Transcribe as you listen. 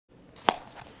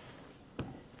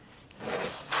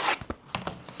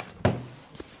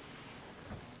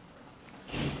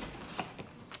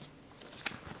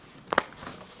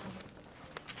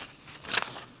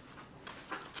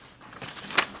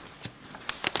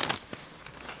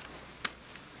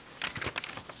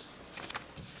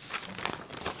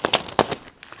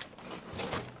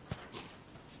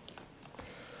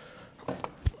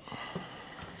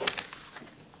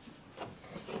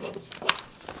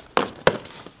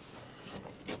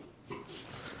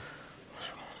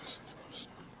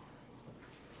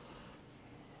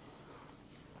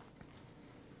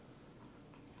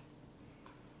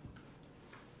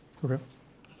Okay.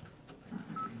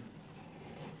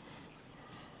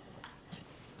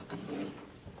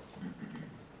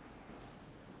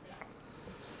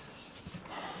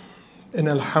 إن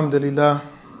الحمد لله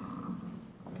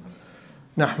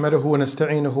نحمده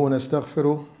ونستعينه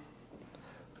ونستغفره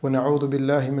ونعوذ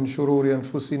بالله من شرور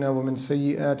أنفسنا ومن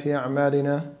سيئات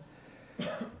أعمالنا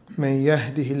من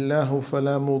يهده الله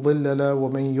فلا مضل له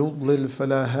ومن يضلل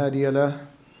فلا هادي له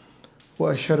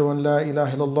وأشهد أن لا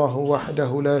إله إلا الله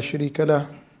وحده لا شريك له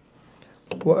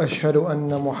وأشهد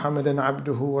أن محمدا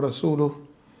عبده ورسوله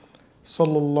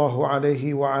صلى الله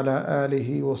عليه وعلى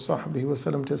آله وصحبه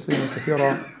وسلم تسليما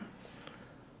كثيرا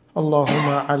اللهم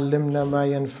علمنا ما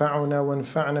ينفعنا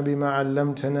وانفعنا بما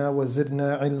علمتنا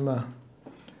وزدنا علما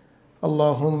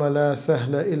اللهم لا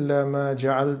سهل إلا ما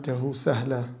جعلته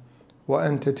سهلا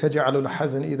وأنت تجعل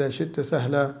الحزن إذا شئت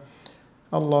سهلا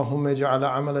اللهم اجعل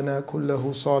عملنا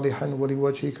كله صالحا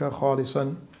ولوجهك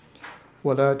خالصا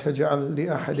ولا تجعل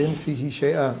لأحد فيه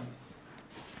شيئا.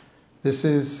 This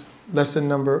is lesson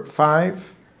number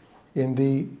 5 in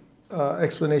the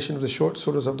explanation of the short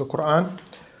surahs of the Qur'an.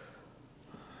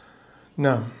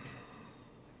 Now,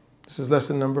 this is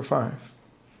lesson number 5.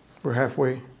 We're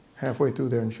halfway through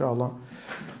there, inshallah.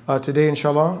 Today,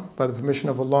 inshallah, by the permission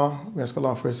of Allah, we ask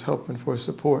Allah for His help and for His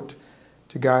support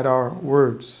to guide our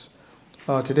words.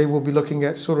 Today we'll be looking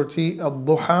at Surah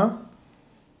Ad-Dhuha.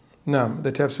 Now,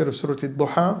 the tafsir of Surah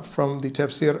Ad-Dhuha from the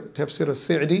Tafsir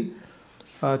al-Sa'di,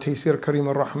 Tafsir Karim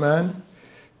al-Rahman,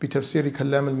 bi Tafsir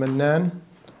Kalam al-Mannan.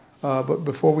 But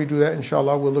before we do that,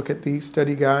 inshallah, we'll look at the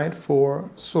study guide for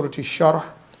Surah Al-Sharh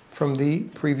from the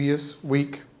previous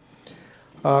week.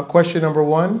 Question number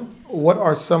 1, what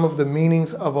are some of the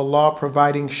meanings of Allah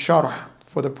providing sharh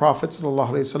for the Prophet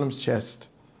ﷺ's chest?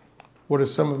 What are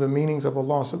some of the meanings of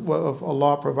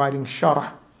Allah providing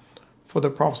sharh for the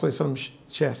Prophet ﷺ's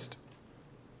chest?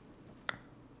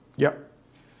 Yeah.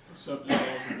 Accepting the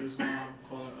laws of Islam,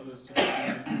 calling others to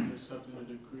Islam, accepting the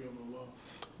decree of Allah.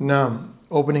 Naam.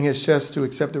 Opening his chest to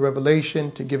accept the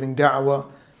revelation, to giving da'wah,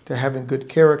 to having good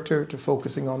character, to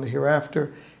focusing on the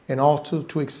hereafter, and also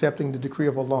to accepting the decree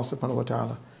of Allah subhanahu wa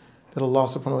ta'ala. That Allah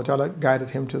subhanahu wa ta'ala guided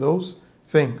him to those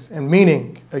things. And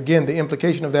meaning, again, the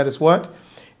implication of that is what?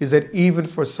 Is that even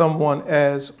for someone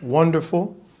as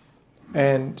wonderful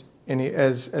and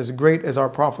as great as our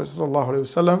Prophet sallallahu alaihi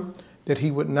wasallam, that he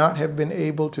would not have been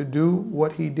able to do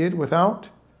what he did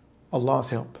without Allah's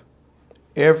help.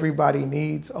 Everybody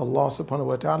needs Allah subhanahu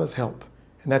wa ta'ala's help.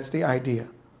 And that's the idea.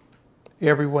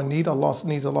 Everyone needs Allah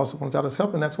subhanahu wa ta'ala's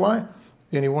help. And that's why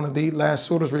in one of the last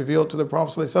surahs revealed to the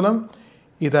Prophet sallallahu alaihi wasallam,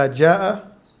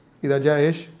 إِذَا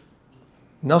جَاءَ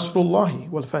نَصْرُ اللَّهِ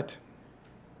وَالْفَتْحِ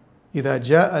إِذَا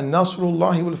جَاءَ نَصْرُ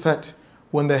اللَّهِ وَالْفَتْحِ.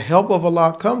 When the help of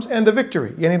Allah comes and the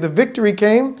victory. The victory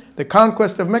came, the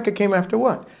conquest of Mecca came after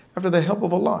what? After the help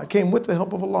of Allah. It came with the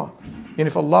help of Allah. And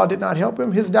if Allah did not help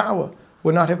him, his da'wah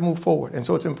would not have moved forward. And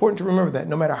so it's important to remember that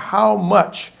no matter how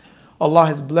much Allah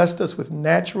has blessed us with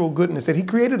natural goodness that He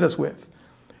created us with,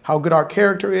 how good our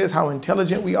character is, how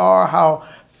intelligent we are, how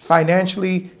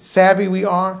financially savvy we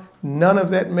are, none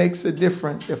of that makes a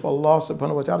difference if Allah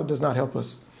subhanahu wa ta'ala does not help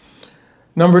us.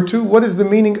 Number 2, what is the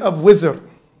meaning of wizr?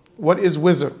 What is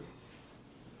wizr?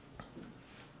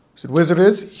 So wizr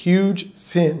is huge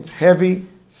sins, heavy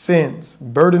sins,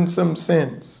 burdensome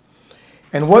sins.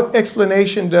 And what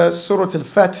explanation does Surah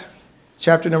Al-Fath,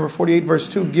 chapter number 48, verse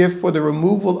 2, give for the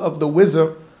removal of the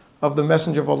wizr of the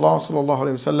Messenger of Allah sallallahu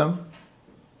alaihi wasallam?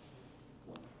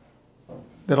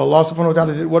 That Allah subhanahu wa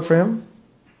ta'ala did what for him?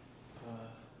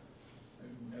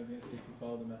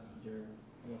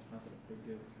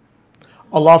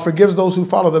 Allah forgives those who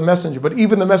follow the Messenger. But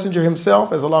even the Messenger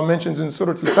himself, as Allah mentions in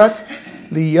Surah Al-Fath,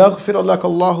 لِيَغْفِرَ لَكَ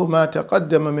اللَّهُ مَا تَقَدَّمَ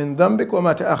مِن ذَنْبِكَ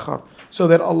وَمَا تَأَخَّرَ, so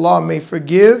that Allah may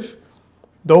forgive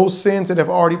those sins that have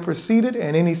already preceded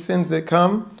and any sins that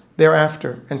come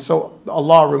thereafter. And so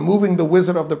Allah removing the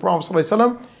wizard of the Prophet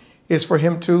ﷺ is for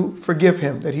Him to forgive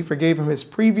him, that He forgave him his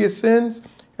previous sins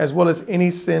as well as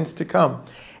any sins to come.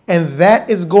 And that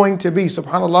is going to be,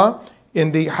 subhanAllah,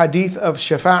 in the hadith of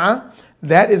Shafa'ah,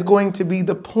 that is going to be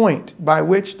the point by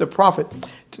which the Prophet,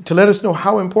 to let us know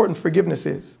how important forgiveness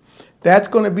is, that's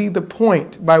going to be the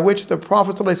point by which the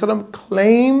Prophet ﷺ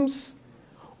claims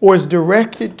or is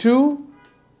directed to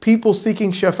people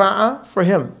seeking shafa'ah for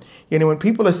him. When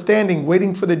people are standing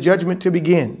waiting for the judgment to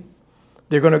begin,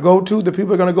 the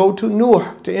people are going to go to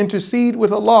Nuh to intercede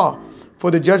with Allah for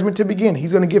the judgment to begin.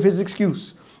 He's going to give his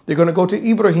excuse. They're going to go to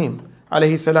Ibrahim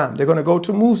alayhi salam. They're going to go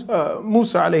to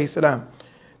Musa alayhi salam.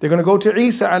 They're going to go to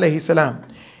Isa alayhi salam.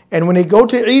 And when they go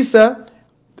to Isa,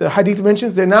 the hadith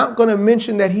mentions they're not going to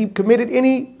mention that he committed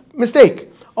any mistake.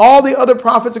 All the other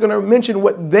prophets are going to mention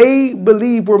what they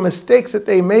believe were mistakes that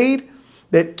they made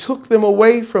that took them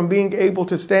away from being able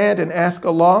to stand and ask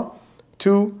Allah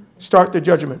to start the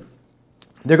judgment.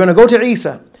 They're going to go to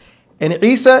Isa. And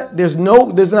Isa, there's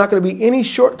not going to be any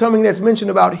shortcoming that's mentioned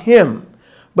about him.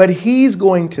 But he's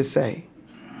going to say,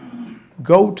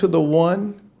 go to the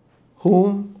one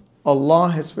whom Allah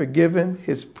has forgiven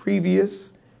his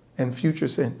previous and future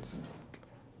sins.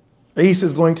 Isa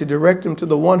is going to direct him to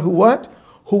the one who what?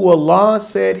 Who Allah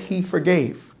said he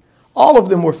forgave. All of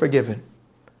them were forgiven.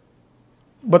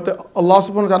 But Allah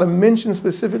subhanahu wa ta'ala mentioned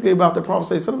specifically about the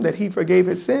Prophet ﷺ that he forgave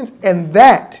his sins. And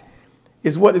that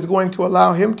is what is going to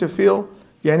allow him to feel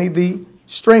the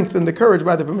strength and the courage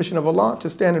by the permission of Allah to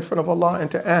stand in front of Allah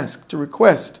and to ask, to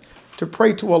request, to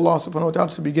pray to Allah subhanahu wa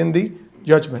ta'ala to begin the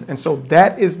judgment. And so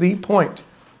that is the point,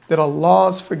 that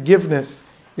Allah's forgiveness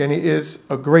is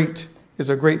a great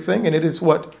thing, and it is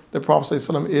what the Prophet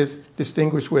ﷺ is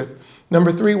distinguished with. Number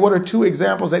 3, what are 2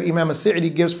 examples that Imam As-Sa'idi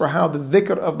gives for how the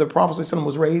dhikr of the Prophet ﷺ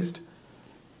was raised?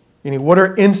 What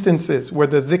are instances where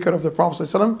the dhikr of the Prophet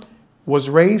ﷺ was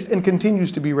raised and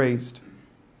continues to be raised?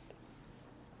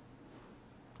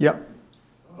 Yeah.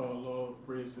 Allah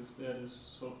raised his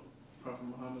status, so Prophet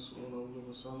Muhammad sallallahu alaihi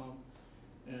wasallam,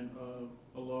 and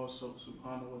Allah subhanahu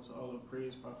wa ta'ala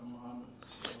praised Prophet Muhammad.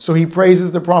 So he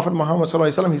praises the Prophet Muhammad sallallahu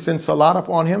alaihi wasallam. He sends salat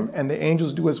upon him, and the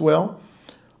angels do as well.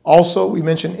 Also, we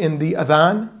mentioned in the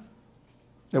adhan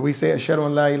that we say Ashhadu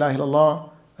an la ilaha illallah,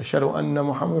 Ashhadu anna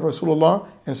Muhammad Rasulullah,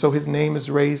 and so his name is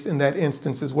raised in that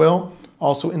instance as well.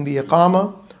 Also in the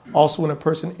iqamah, also when a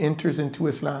person enters into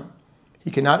Islam. He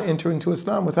cannot enter into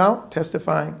Islam without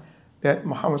testifying that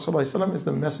Muhammad sallallahu alaihi wasallam is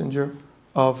the messenger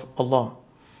of Allah.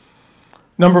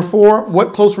 Number 4,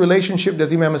 what close relationship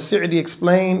does Imam As-Sa'idi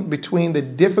explain between the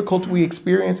difficulty we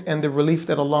experience and the relief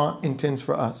that Allah intends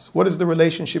for us? What is the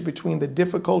relationship between the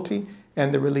difficulty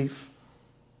and the relief?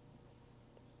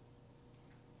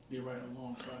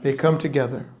 They come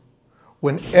together.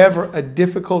 Whenever a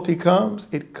difficulty comes,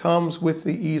 it comes with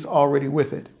the ease already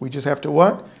with it. We just have to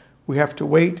what? We have to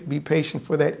wait, be patient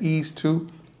for that ease to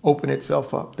open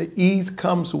itself up. The ease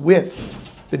comes with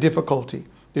the difficulty.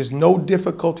 There's no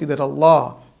difficulty that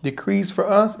Allah decrees for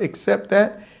us except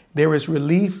that there is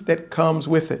relief that comes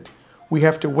with it. We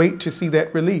have to wait to see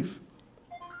that relief.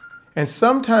 And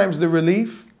sometimes the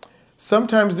relief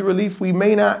we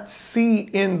may not see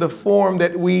in the form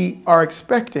that we are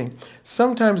expecting.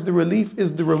 Sometimes the relief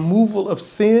is the removal of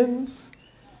sins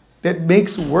that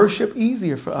makes worship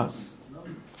easier for us.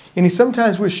 And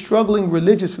sometimes we're struggling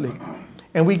religiously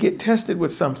and we get tested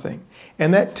with something.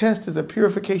 And that test is a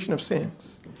purification of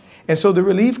sins. And so the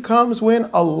relief comes when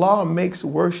Allah makes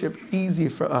worship easy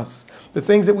for us. The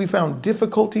things that we found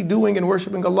difficulty doing in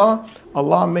worshiping Allah,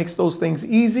 Allah makes those things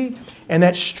easy. And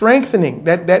that strengthening,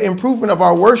 that improvement of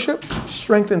our worship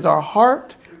strengthens our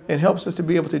heart and helps us to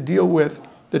be able to deal with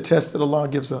the test that Allah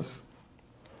gives us.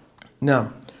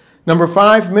 Now, number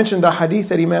 5, mention the hadith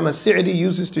that Imam As-Sa'idi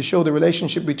uses to show the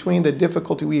relationship between the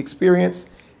difficulty we experience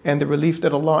and the relief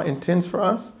that Allah intends for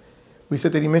us. We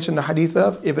said that he mentioned the hadith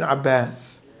of Ibn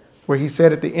Abbas, where he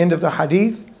said at the end of the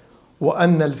hadith,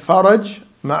 وَأَنَّ الْفَرَجْ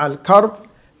مَعَ الْكَرْبِ,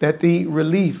 that the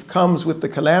relief comes with the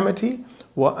calamity,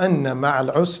 وَأَنَّ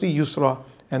مَعَ الْعُسْرِ يُسْرًا,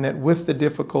 and that with the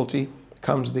difficulty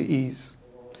comes the ease.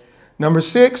 Number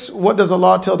 6, what does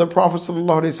Allah tell the Prophet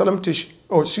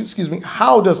ﷺ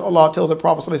how does Allah tell the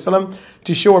Prophet ﷺ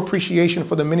to show appreciation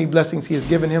for the many blessings he has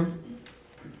given him?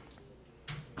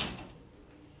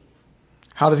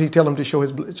 How does he tell him to show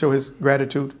his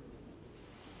gratitude?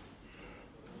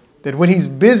 That when he's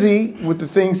busy with the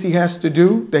things he has to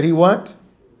do, that he what?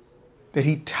 That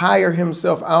he tire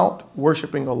himself out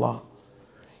worshiping Allah.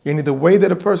 The way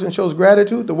that a person shows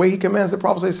gratitude, the way he commands the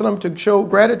Prophet ﷺ to show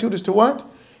gratitude is to what?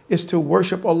 Is to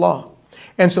worship Allah.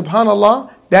 And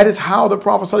subhanAllah, that is how the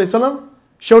Prophet ﷺ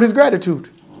showed his gratitude.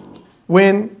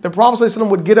 When the Prophet ﷺ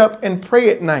would get up and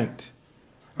pray at night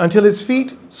until his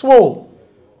feet swole,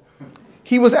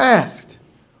 he was asked,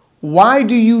 why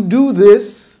do you do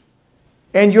this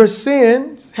and your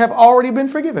sins have already been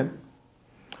forgiven?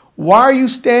 Why are you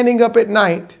standing up at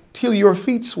night till your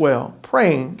feet swell,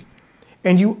 praying,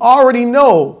 and you already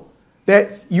know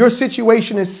that your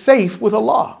situation is safe with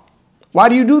Allah? Why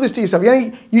do you do this to yourself?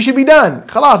 You should be done.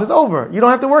 Khalas, it's over. You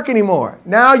don't have to work anymore.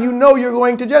 Now you know you're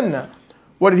going to Jannah.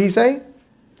 What did he say?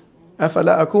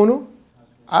 أَفَلَا أَكُونُ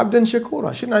عَبْدًا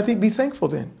شَكُورًا. Shouldn't I be thankful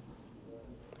then?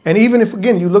 And even if,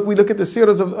 again, we look at the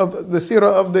seerahs of the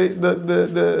seerah of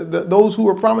the those who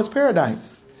were promised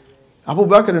paradise, Abu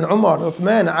Bakr and Umar,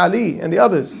 Uthman, Ali, and the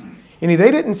others, and they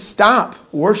didn't stop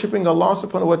worshiping Allah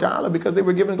subhanahu wa ta'ala because they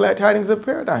were given glad tidings of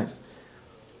paradise.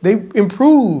 They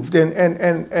improved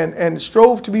and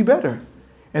strove to be better.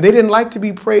 And they didn't like to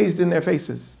be praised in their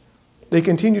faces. They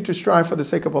continued to strive for the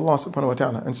sake of Allah subhanahu wa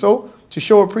ta'ala. And so, to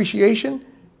show appreciation,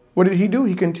 what did he do?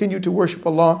 He continued to worship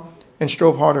Allah and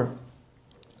strove harder.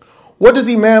 What does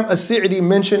Imam As-Sa'di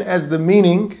mention as the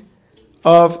meaning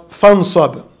of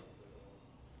fansab?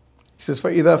 He says,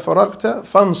 فَإِذَا فَرَغْتَ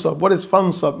fansab. What does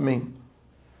fansab mean?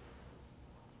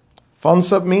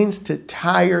 Fansab means to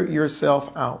tire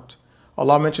yourself out.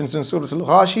 Allah mentions in Surah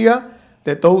Al-Ghashiyah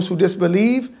that those who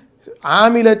disbelieve,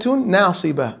 عَامِلَةٌ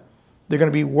نَاصِبَةٌ, they're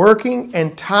going to be working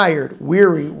and tired,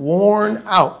 weary, worn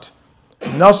out.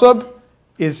 Nasab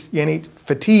is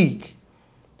fatigue.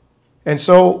 And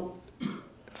so,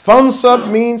 fansab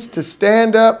means to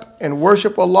stand up and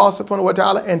worship Allah subhanahu wa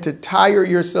ta'ala and to tire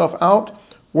yourself out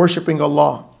worshiping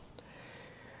Allah.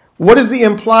 What is the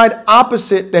implied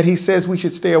opposite that he says we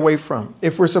should stay away from?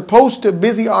 If we're supposed to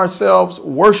busy ourselves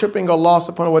worshiping Allah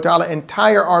subhanahu wa ta'ala and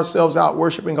tire ourselves out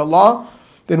worshiping Allah,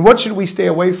 then what should we stay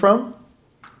away from?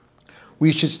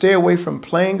 We should stay away from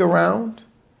playing around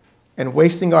and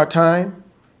wasting our time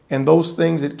and those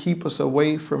things that keep us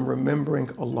away from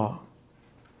remembering Allah.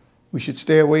 We should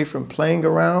stay away from playing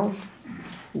around,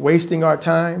 wasting our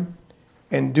time,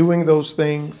 and doing those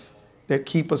things that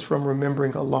keep us from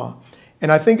remembering Allah.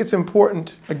 And I think it's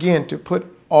important, again, to put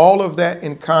all of that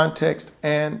in context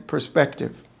and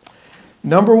perspective.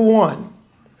 Number one,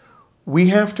 we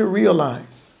have to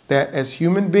realize that as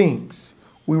human beings,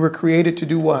 we were created to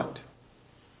do what?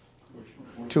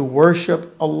 To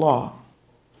worship Allah.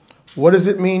 What does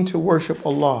it mean to worship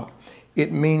Allah?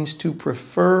 It means to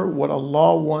prefer what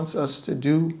Allah wants us to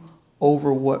do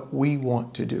over what we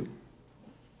want to do.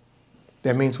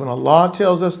 That means when Allah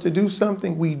tells us to do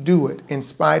something, we do it in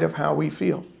spite of how we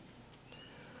feel.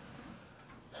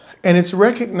 And it's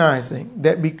recognizing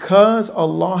that because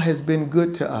Allah has been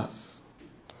good to us,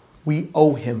 we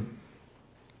owe Him.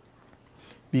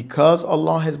 Because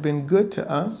Allah has been good to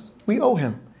us, we owe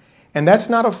Him. And that's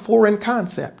not a foreign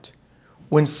concept.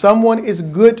 When someone is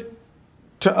good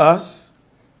to us,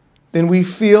 then we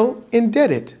feel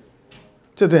indebted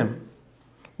to them.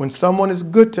 When someone is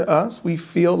good to us, we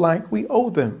feel like we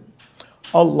owe them.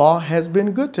 Allah has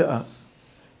been good to us.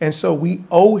 And so we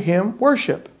owe Him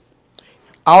worship.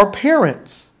 Our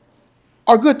parents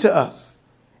are good to us.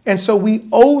 And so we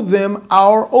owe them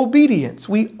our obedience.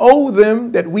 We owe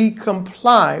them that we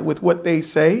comply with what they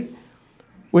say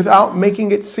without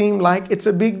making it seem like it's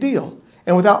a big deal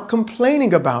and without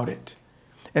complaining about it.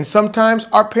 And sometimes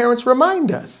our parents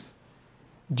remind us,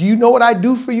 do you know what I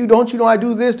do for you? Don't you know I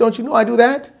do this? Don't you know I do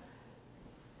that?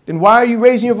 Then why are you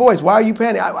raising your voice? Why are you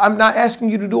panicking? I'm not asking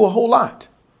you to do a whole lot.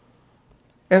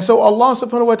 And so Allah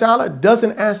subhanahu wa ta'ala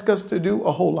doesn't ask us to do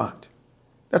a whole lot.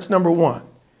 That's number one.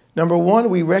 Number one,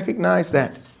 we recognize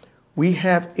that we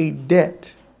have a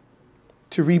debt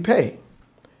to repay.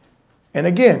 And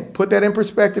again, put that in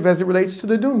perspective as it relates to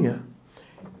the dunya.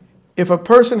 If a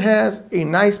person has a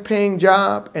nice paying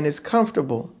job and is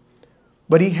comfortable,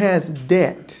 but he has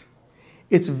debt,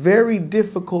 it's very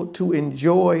difficult to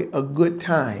enjoy a good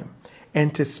time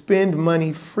and to spend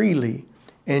money freely,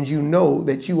 and you know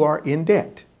that you are in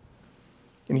debt.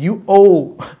 And you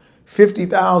owe $50,000,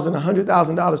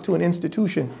 $100,000 to an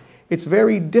institution. It's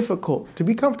very difficult to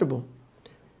be comfortable.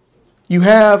 You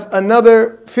have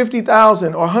another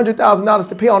 $50,000 or $100,000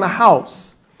 to pay on a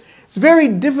house. It's very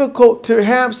difficult to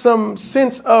have some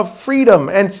sense of freedom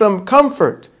and some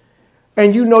comfort.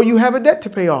 And you know you have a debt to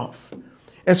pay off.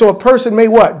 And so a person may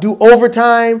what? Do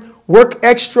overtime, work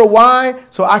extra. Why?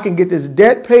 So I can get this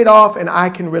debt paid off and I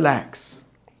can relax.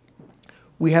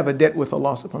 We have a debt with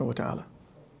Allah subhanahu wa ta'ala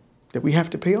that we have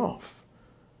to pay off.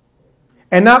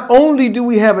 And not only do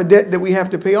we have a debt that we have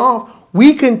to pay off,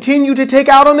 we continue to take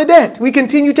out on the debt. We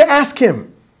continue to ask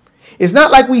Him. It's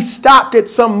not like we stopped at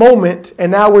some moment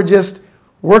and now we're just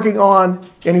working on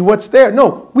what's there.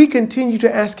 No, we continue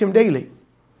to ask Him daily.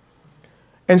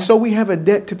 And so we have a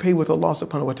debt to pay with Allah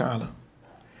subhanahu wa ta'ala.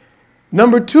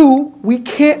 Number two, we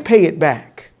can't pay it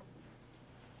back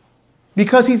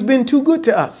because He's been too good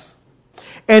to us.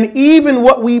 And even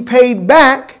what we paid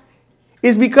back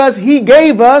is because He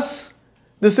gave us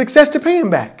the success to pay Him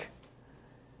back.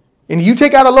 And you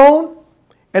take out a loan,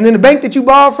 and then the bank that you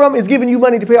borrowed from is giving you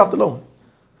money to pay off the loan.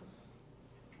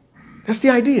 That's the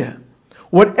idea.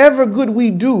 Whatever good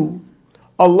we do,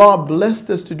 Allah blessed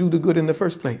us to do the good in the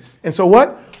first place. And so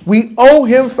what? We owe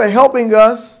Him for helping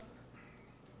us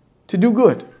to do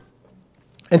good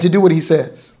and to do what He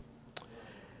says.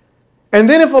 And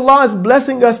then if Allah is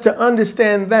blessing us to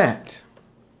understand that,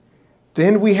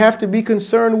 then we have to be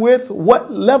concerned with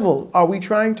what level are we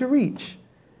trying to reach?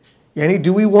 Yani,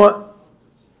 do we want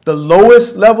the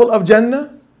lowest level of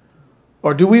Jannah?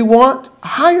 Or do we want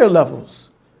higher levels?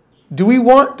 Do we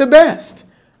want the best?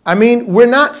 I mean, we're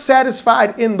not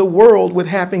satisfied in the world with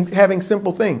having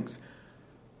simple things.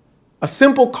 A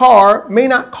simple car may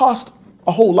not cost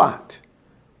a whole lot,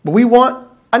 but we want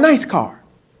a nice car.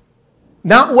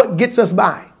 Not what gets us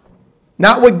by.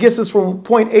 Not what gets us from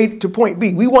point A to point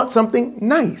B. We want something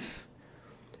nice.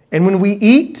 And when we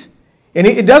eat, and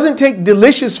it doesn't take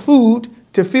delicious food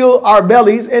to fill our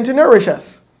bellies and to nourish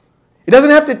us. It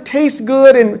doesn't have to taste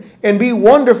good and be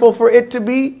wonderful for it to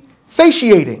be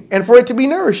satiating and for it to be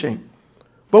nourishing.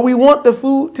 But we want the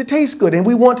food to taste good, and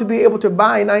we want to be able to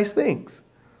buy nice things.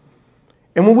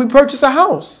 And when we purchase a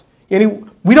house,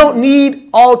 we don't need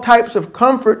all types of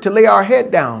comfort to lay our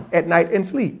head down at night and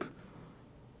sleep.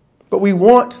 But we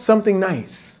want something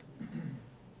nice.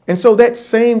 And so that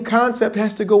same concept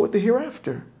has to go with the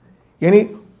hereafter.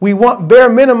 We want bare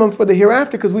minimum for the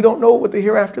hereafter because we don't know what the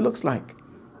hereafter looks like.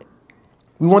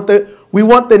 We want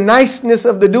the niceness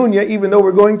of the dunya even though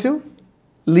we're going to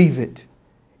leave it.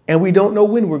 And we don't know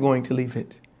when we're going to leave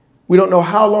it. We don't know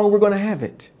how long we're going to have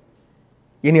it.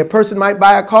 A person might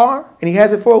buy a car and he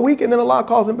has it for a week and then Allah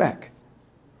calls him back.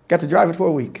 Got to drive it for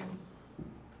a week.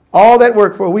 All that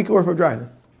work for a week worth of driving.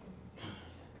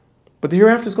 But the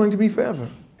hereafter is going to be forever.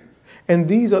 And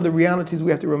these are the realities we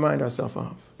have to remind ourselves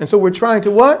of. And so we're trying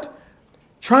to what?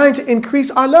 Trying to increase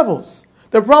our levels.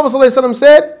 The Prophet ﷺ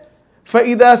said,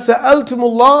 فَإِذَا سَأَلْتُمُ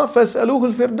اللَّهَ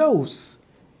فَاسْأَلُوهُ الْفِرْدَوْسِ.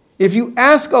 If you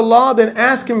ask Allah, then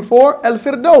ask Him for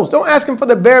al-firdaus. Don't ask Him for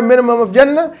the bare minimum of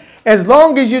Jannah. As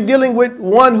long as you're dealing with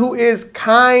one who is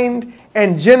kind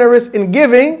and generous in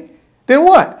giving, then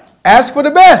what? Ask for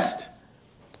the best.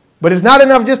 But it's not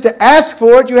enough just to ask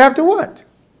for it. You have to what?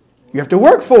 You have to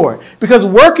work for it. Because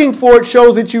working for it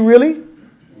shows that you really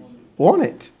want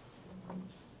it.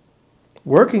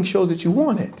 Working shows that you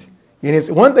want it. And it's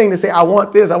one thing to say, I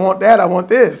want this, I want that, I want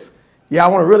this. Yeah, I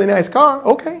want a really nice car.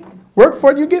 Okay. Work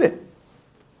for it, you get it.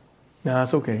 No,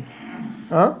 it's okay.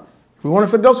 Huh? If we want it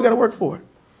for those, we got to work for it.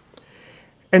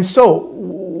 And so,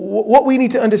 what we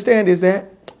need to understand is that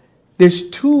there's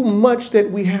too much that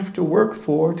we have to work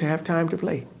for to have time to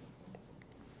play.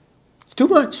 It's too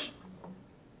much.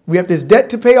 We have this debt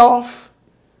to pay off.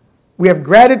 We have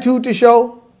gratitude to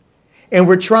show. And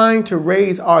we're trying to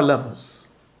raise our levels.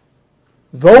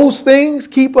 Those things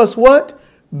keep us what?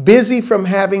 Busy from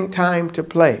having time to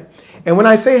play. And when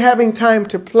I say having time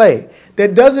to play,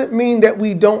 that doesn't mean that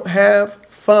we don't have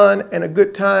fun and a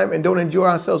good time and don't enjoy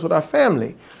ourselves with our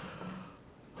family.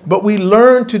 But we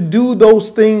learn to do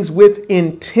those things with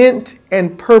intent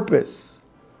and purpose.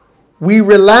 We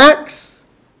relax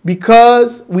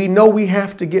because we know we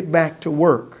have to get back to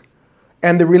work.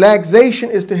 And the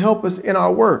relaxation is to help us in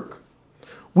our work.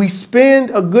 We spend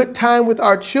a good time with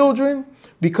our children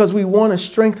because we want to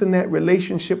strengthen that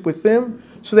relationship with them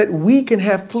so that we can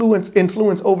have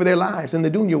influence over their lives and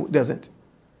the dunya doesn't.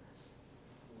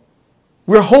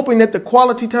 We're hoping that the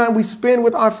quality time we spend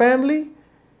with our family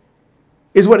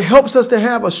is what helps us to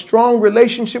have a strong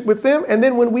relationship with them. And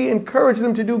then when we encourage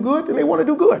them to do good, then they want to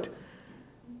do good.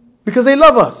 Because they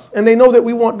love us and they know that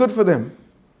we want good for them.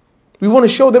 We want to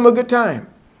show them a good time.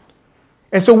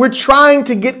 And so we're trying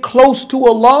to get close to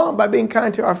Allah by being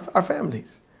kind to our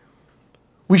families.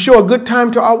 We show a good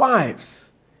time to our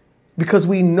wives because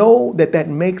we know that that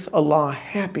makes Allah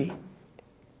happy.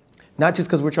 Not just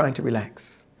because we're trying to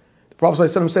relax. The Prophet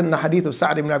ﷺ said in the hadith of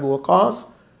Sa'd ibn Abi Waqqas,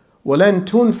 وَلَن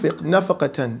تُنْفِقْ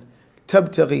نَفَقَةً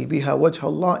تَبْتَغِي بِهَا وَجْهَ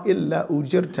اللَّهِ إِلَّا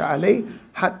أُجِرْتَ عَلَيْهِ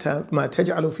حَتَّى مَا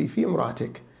تَجْعَلُ فِي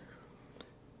إِمْرَأَتِكَ.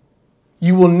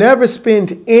 You will never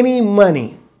spend any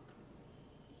money.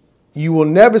 You will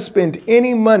never spend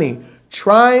any money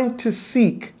trying to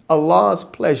seek Allah's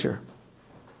pleasure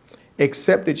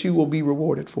except that you will be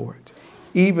rewarded for it.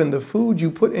 Even the food you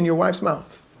put in your wife's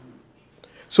mouth.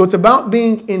 So it's about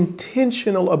being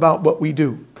intentional about what we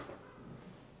do.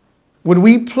 When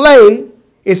we play,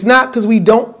 it's not because we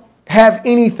don't have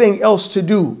anything else to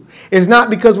do. It's not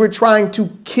because we're trying to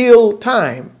kill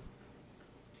time.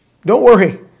 Don't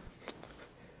worry.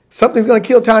 Something's going to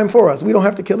kill time for us. We don't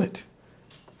have to kill it.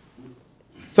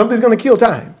 Something's going to kill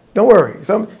time. Don't worry.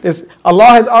 Allah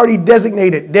has already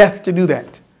designated death to do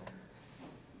that.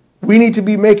 We need to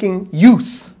be making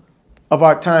use of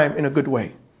our time in a good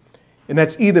way. And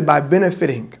that's either by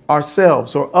benefiting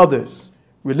ourselves or others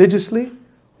religiously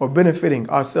or benefiting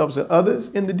ourselves and others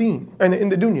in the deen and in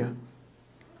the dunya.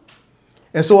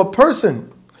 And so a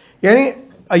person,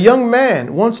 a young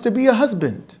man wants to be a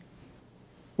husband,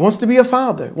 wants to be a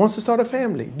father, wants to start a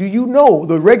family. Do you know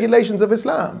the regulations of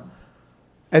Islam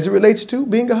as it relates to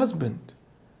being a husband?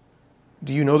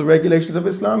 Do you know the regulations of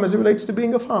Islam as it relates to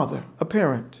being a father, a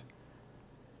parent?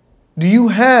 Do you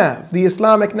have the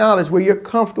Islamic knowledge where you're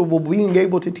comfortable being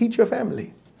able to teach your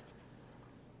family?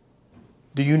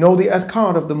 Do you know the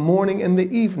adhkar of the morning and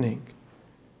the evening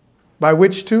by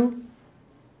which to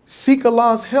seek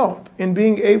Allah's help in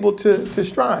being able to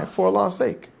strive for Allah's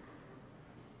sake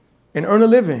and earn a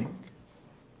living?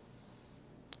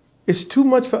 It's too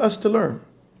much for us to learn.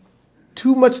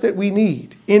 Too much that we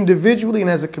need individually and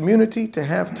as a community to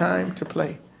have time to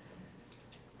play.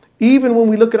 Even when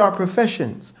we look at our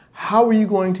professions, how are you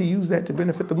going to use that to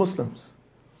benefit the Muslims?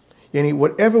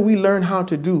 Whatever we learn how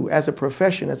to do as a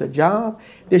profession, as a job,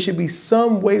 there should be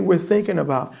some way we're thinking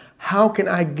about, how can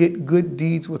I get good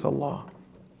deeds with Allah?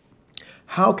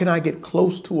 How can I get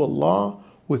close to Allah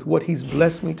with what He's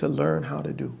blessed me to learn how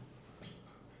to do?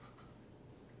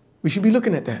 We should be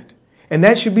looking at that. And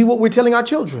that should be what we're telling our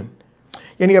children.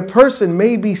 A person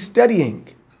may be studying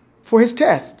for his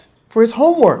test, for his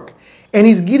homework, and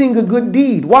he's getting a good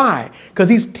deed. Why? Because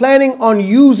he's planning on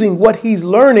using what he's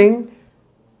learning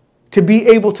to be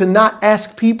able to not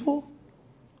ask people.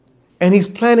 And he's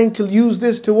planning to use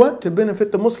this to what? To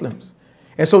benefit the Muslims.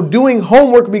 And so doing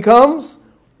homework becomes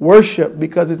worship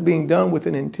because it's being done with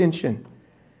an intention.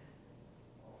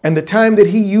 And the time that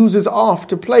he uses off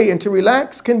to play and to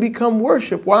relax can become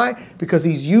worship. Why? Because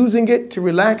he's using it to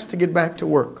relax to get back to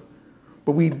work.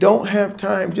 But we don't have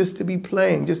time just to be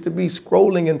playing, just to be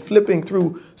scrolling and flipping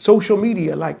through social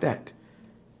media like that.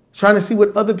 Trying to see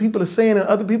what other people are saying and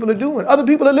other people are doing. Other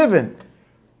people are living.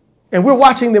 And we're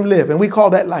watching them live, and we call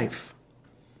that life.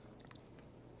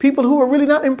 People who are really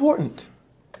not important.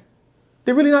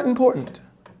 They're really not important.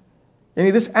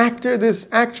 And this actor, this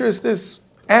actress, this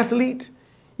athlete,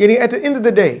 at the end of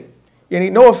the day,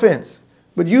 no offense,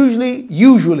 but usually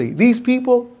these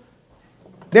people,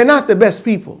 they're not the best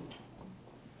people.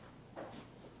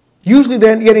 Usually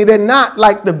they're not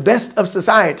like the best of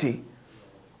society.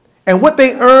 And what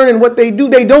they earn and what they do,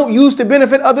 they don't use to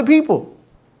benefit other people.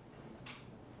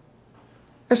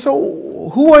 And so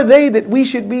who are they that we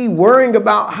should be worrying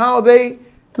about how they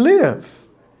live?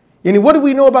 What do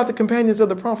we know about the companions of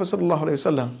the Prophet sallallahu alaihi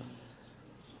wasallam?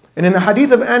 And in the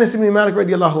hadith of Anas ibn Malik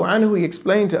radiallahu anhu, he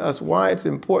explained to us why it's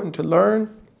important to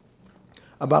learn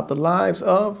about the lives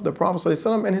of the Prophet sallallahu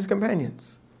alaihi wasallam and his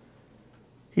companions.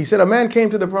 He said, a man came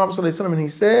to the Prophet sallallahu alaihi wasallam and he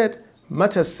said,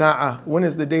 Mata sa'a, when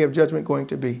is the day of judgment going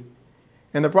to be?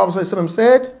 And the Prophet sallallahu alaihi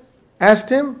wasallam asked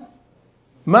him,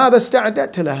 Mada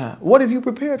sta'adatta laha, what have you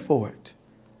prepared for it?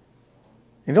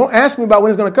 And don't ask me about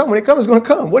when it's going to come. When it comes, it's going to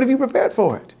come. What have you prepared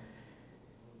for it?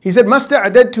 He said,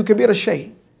 Masta'adadtu kabira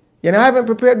shay. I haven't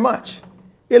prepared much.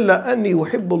 Illa anni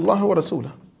uhibbu Allah wa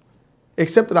rasulah.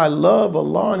 Except that I love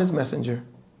Allah and His Messenger.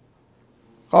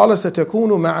 Qala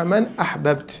satakunu ma'a man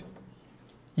ahbabt.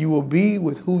 You will be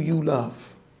with who you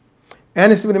love.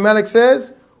 Anas ibn Malik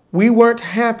says, we weren't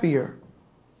happier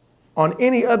on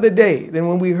any other day than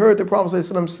when we heard the Prophet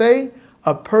ﷺ say,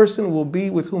 a person will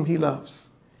be with whom he loves.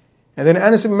 And then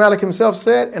Anas ibn Malik himself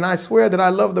said, and I swear that I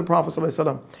love the Prophet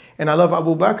ﷺ, and I love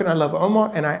Abu Bakr, and I love Umar,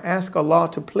 and I ask Allah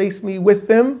to place me with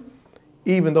them,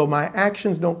 even though my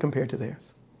actions don't compare to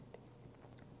theirs.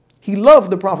 He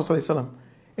loved the Prophet ﷺ,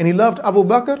 and he loved Abu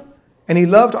Bakr, and he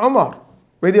loved Umar,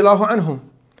 radiallahu anhum.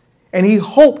 And he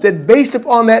hoped that based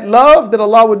upon that love, that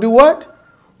Allah would do what?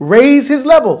 Raise his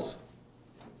levels.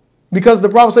 Because the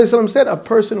Prophet ﷺ said, a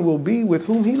person will be with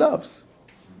whom he loves.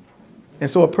 And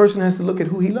so a person has to look at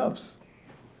who he loves.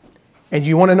 And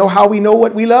you want to know how we know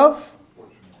what we love?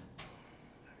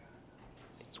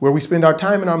 It's where we spend our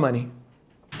time and our money.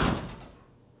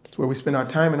 It's where we spend our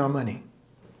time and our money.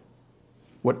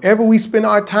 Whatever we spend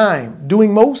our time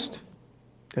doing most,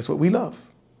 that's what we love.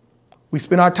 We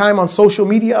spend our time on social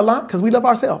media a lot because we love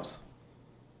ourselves.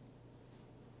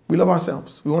 We love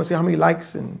ourselves. We want to see how many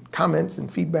likes and comments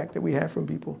and feedback that we have from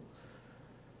people.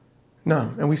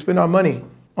 No, and we spend our money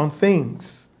on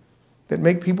things that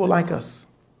make people like us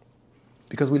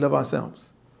because we love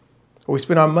ourselves. Or we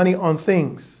spend our money on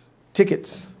things,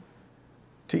 tickets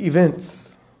to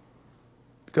events,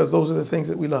 because those are the things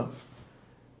that we love.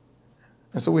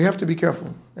 And so we have to be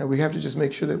careful, and we have to just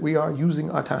make sure that we are using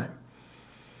our time.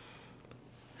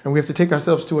 And we have to take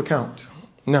ourselves to account.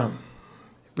 Now,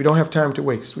 we don't have time to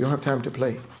waste. We don't have time to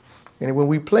play. And when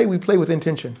we play with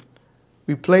intention.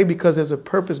 We play because there's a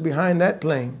purpose behind that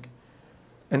playing.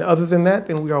 And other than that,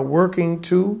 then we are working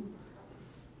to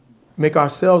make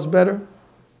ourselves better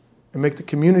and make the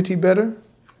community better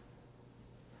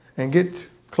and get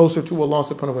closer to Allah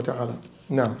subhanahu wa ta'ala.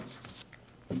 Now,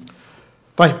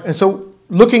 and so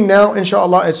looking now,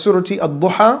 inshallah, at Surah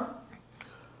Ad-Dhuha,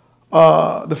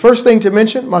 The first thing to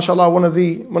mention, mashallah, one of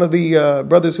the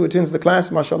brothers who attends the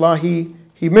class, mashallah, he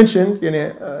mentioned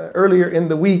earlier in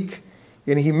the week,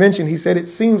 and he said it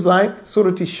seems like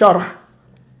Surah Sharh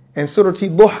and Surah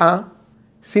Ad-Dhuha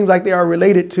seems like they are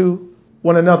related to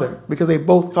one another because they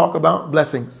both talk about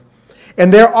blessings.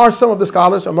 And there are some of the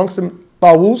scholars, amongst them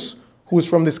Fouse, who is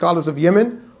from the scholars of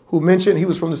Yemen, who mentioned, he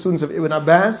was from the students of Ibn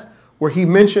Abbas, where he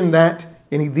mentioned that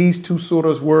these two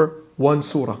surahs were one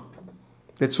surah.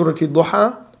 That Surah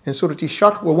Ad-Dhuha and Surah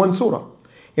Sharh were one surah.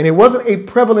 And it wasn't a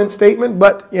prevalent statement,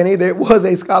 but there was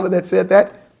a scholar that said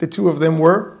that the two of them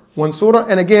were one surah.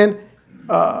 And again,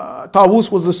 Tawus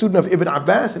was the student of Ibn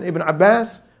Abbas, and Ibn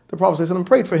Abbas, the Prophet ﷺ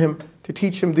prayed for him to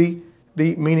teach him the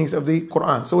meanings of the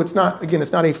Qur'an. So it's not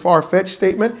a far-fetched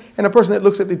statement, and a person that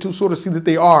looks at the two surahs see that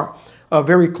they are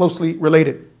very closely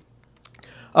related.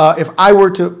 If I were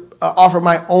to offer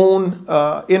my own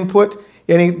input,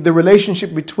 the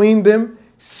relationship between them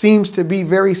seems to be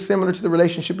very similar to the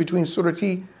relationship between Surah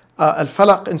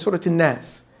Al-Falaq and Surah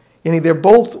An-Nas. They're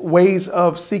both ways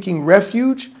of seeking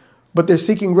refuge, but they're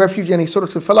seeking refuge. Surah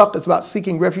Al-Falaq is about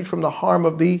seeking refuge from the harm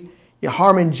of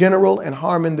harm in general and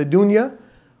harm in the dunya,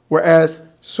 whereas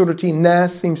Surah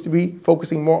An-Nas seems to be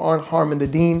focusing more on harm in the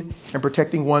deen and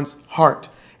protecting one's heart.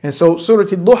 And so Surah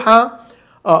Ad-Dhuha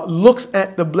looks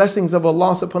at the blessings of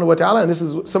Allah subhanahu wa ta'ala, and this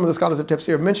is some of the scholars of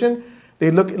Tafsir have mentioned. They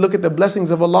look at the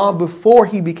blessings of Allah before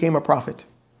he became a prophet.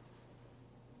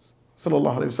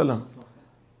 Sallallahu Alaihi Wasallam.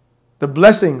 The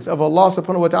blessings of Allah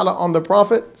subhanahu wa ta'ala on the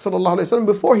Prophet Sallallahu Alaihi Wasallam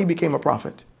before he became a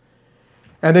prophet.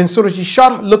 And then Surah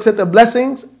Sharh looks at the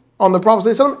blessings on the Prophet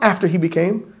Sallallahu Alaihi Wasallam after he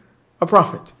became a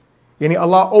prophet.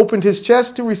 Allah opened his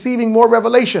chest to receiving more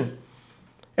revelation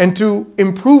and to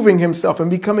improving himself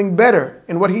and becoming better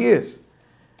in what he is.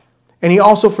 And he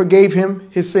also forgave him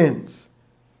his sins.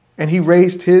 And he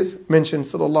raised his mention,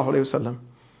 sallallahu alayhi wasallam.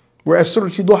 Whereas Surah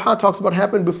Ad-Dhuha talks about what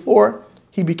happened before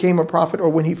he became a prophet or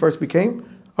when he first became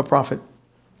a prophet.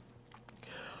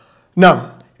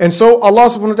 Now, and so Allah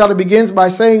subhanahu wa ta'ala begins by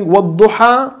saying,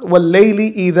 وَالضُّحَى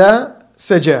وَاللَّيْلِ إِذَا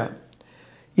سَجَى.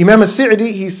 Imam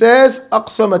al-Sa'di, he says,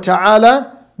 أَقْسَمَ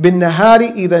تَعَالَى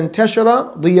بِالنَّهَارِ إِذَا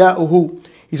انْتَشَرَ ضِيَاؤُهُ.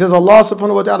 He says Allah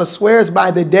subhanahu wa ta'ala swears by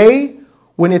the day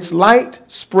when its light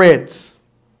spreads.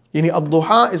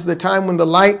 Ad-Dhuha is the time when the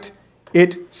light,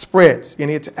 it spreads.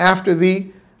 It's after the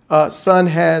sun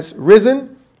has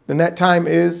risen, then that time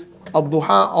is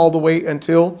Ad-Dhuha all the way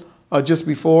until just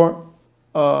before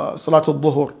Salatul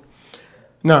Dhuhr.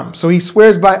 Now, so he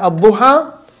swears by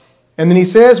Ad-Dhuha, and then he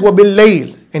says,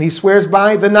 وَبِاللَّيْلِ, and he swears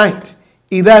by the night.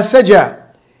 إِذَا سَجَى,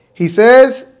 he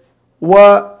says,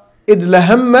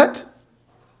 وَإِدْلَهَمَّتْ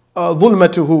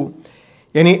ظُلْمَتُهُ,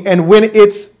 and when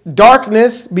its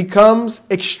darkness becomes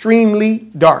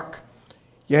extremely dark.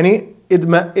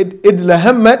 إِدْلَهَمَّتْ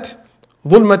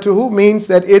ظُلْمَتُهُ means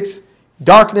that its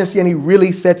darkness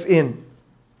really sets in.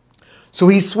 So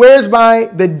he swears by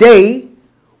the day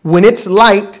when its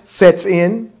light sets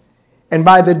in, and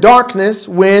by the darkness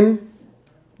or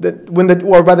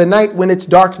by the night when its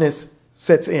darkness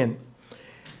sets in.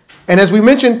 And as we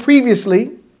mentioned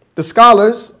previously, the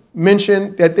scholars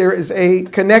mentioned that there is a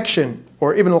connection,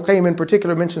 or Ibn al-Qayyim in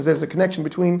particular mentions there's a connection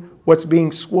between what's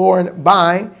being sworn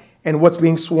by and what's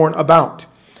being sworn about.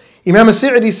 Imam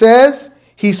al-Sa'di says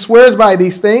he swears by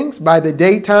these things by the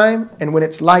daytime and when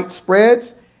its light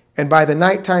spreads, and by the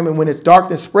nighttime and when its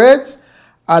darkness spreads.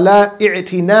 Ala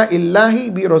i'tina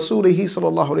illahi bi rasulihi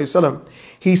sallallahu alayhi wasallam.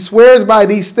 He swears by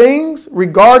these things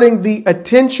regarding the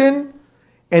attention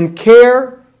and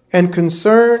care and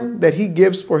concern that he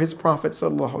gives for his Prophet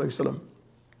sallallahu alaihi wasallam.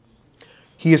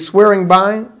 He is swearing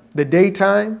by the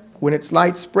daytime when its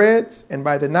light spreads, and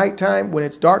by the nighttime when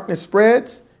its darkness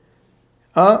spreads.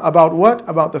 About what?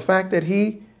 About the fact that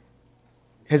he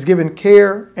has given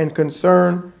care and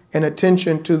concern and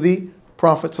attention to the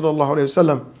Prophet sallallahu alaihi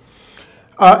wasallam.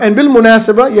 And bil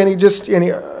munasaba,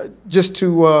 just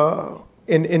to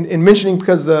in mentioning,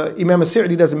 because the Imam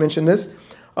al-Sa'di doesn't mention this,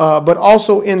 but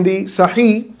also in the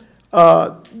Sahih,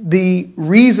 the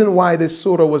reason why this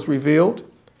surah was revealed,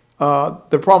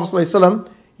 the Prophet ﷺ,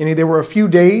 there were a few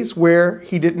days where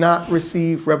he did not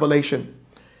receive revelation.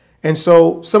 And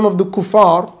so some of the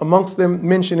kuffar, amongst them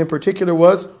mentioned in particular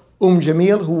was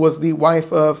Jamil, who was the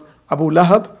wife of Abu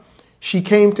Lahab. She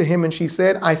came to him and she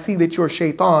said, I see that your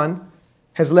shaitan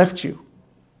has left you.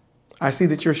 I see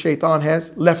that your shaitan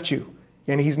has left you.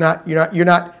 And you're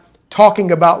not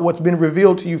talking about what's been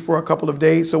revealed to you for a couple of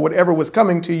days, so whatever was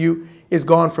coming to you is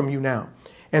gone from you now.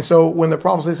 And so when the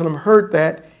Prophet ﷺ heard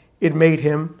that, it made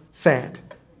him sad.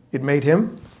 It made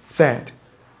him sad.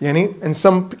 And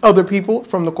some other people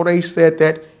from the Quraysh said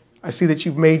that, I see that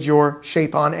you've made your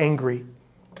shaitan angry.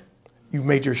 you've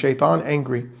made your shaitan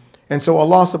angry. And so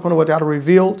Allah subhanahu wa ta'ala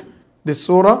revealed this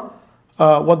surah,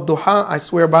 Wad-Dhuha, I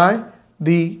swear by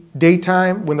the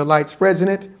daytime when the light spreads in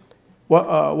it,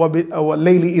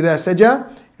 Wa-layli idha saja,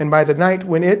 and by the night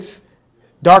when its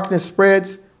darkness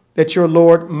spreads, that your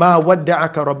Lord, ma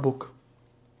wadda'aka rabbuk,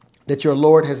 that your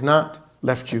Lord has not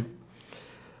left you.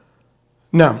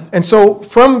 Now, and so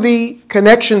from the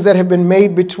connections that have been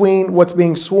made between what's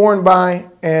being sworn by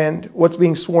and what's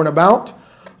being sworn about,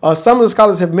 some of the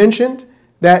scholars have mentioned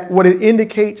that what it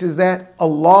indicates is that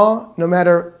Allah, no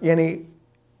matter in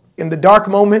the dark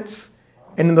moments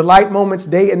and in the light moments,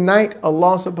 day and night,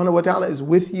 Allah subhanahu wa ta'ala is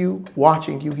with you,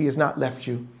 watching you. He has not left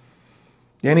you.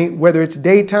 Whether it's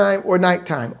daytime or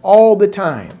nighttime, all the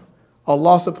time,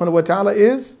 Allah subhanahu wa ta'ala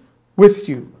is with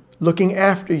you, looking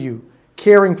after you,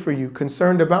 caring for you,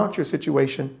 concerned about your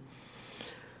situation.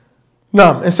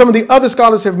 Now, and some of the other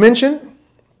scholars have mentioned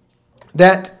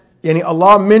that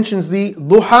Allah mentions the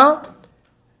duha,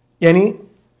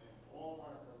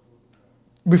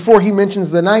 before He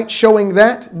mentions the night, showing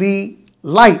that the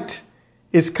light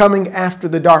is coming after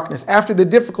the darkness, after the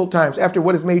difficult times, after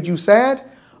what has made you sad.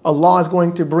 Allah is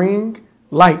going to bring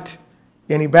light,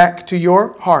 back to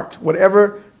your heart.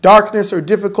 Whatever darkness or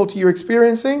difficulty you're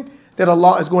experiencing, that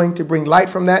Allah is going to bring light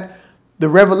from that. The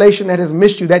revelation that has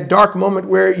missed you, that dark moment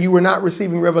where you were not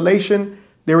receiving revelation,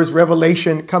 there is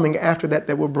revelation coming after that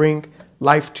that will bring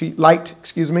light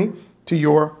to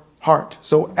your heart.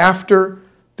 So after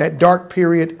that dark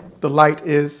period, the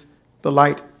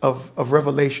light of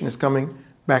revelation is coming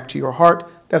back to your heart.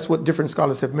 That's what different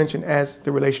scholars have mentioned as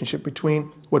the relationship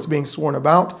between what's being sworn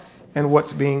about and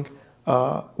what's being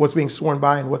sworn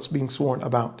by and what's being sworn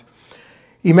about.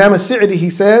 Imam As-Sa'di, he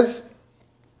says,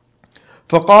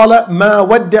 فَقَالَ مَا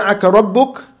وَدَّعَكَ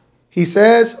رَبُّكَ, he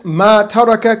says, مَا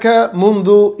تَرَكَكَ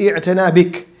مُنْذُ اِعْتَنَا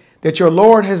بِكَ, that your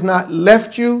Lord has not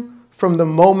left you from the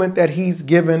moment that He's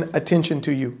given attention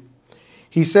to you.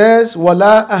 He says,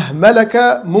 وَلَا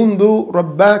أَهْمَلَكَ مُنْذُ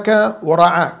رَبَّاكَ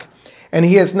وَرَعَاكَ, and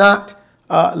He has not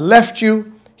left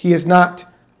you, He has not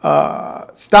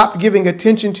stopped giving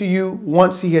attention to you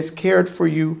once He has cared for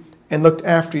you and looked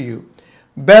after you.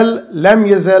 بل لم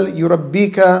يزل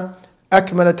يربيك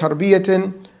أكمل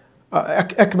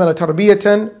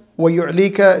تربية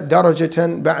ويعليك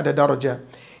درجة بعد درجة.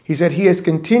 He said He has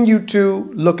continued to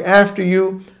look after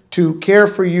you, to care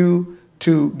for you,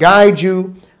 to guide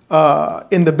you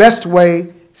in the best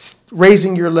way,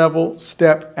 raising your level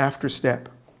step after step.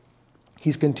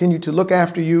 He's continued to look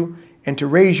after you and to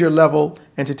raise your level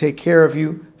and to take care of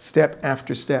you step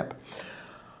after step.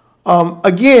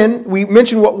 Again, we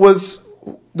mentioned what was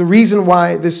the reason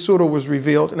why this surah was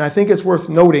revealed, and I think it's worth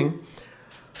noting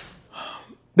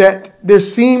that there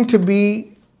seem to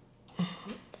be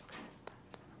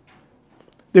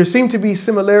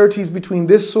similarities between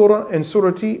this surah and Surah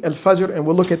Al-Fajr, and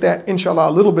we'll look at that inshallah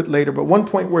a little bit later. But one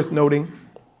point worth noting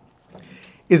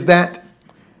is that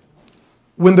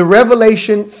when the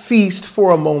revelation ceased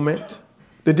for a moment,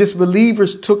 the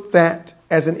disbelievers took that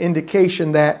as an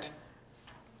indication that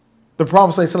the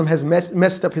Prophet ﷺ has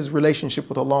messed up his relationship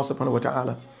with Allah subhanahu wa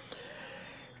ta'ala.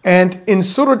 And in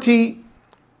Surah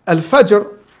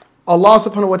Al-Fajr, Allah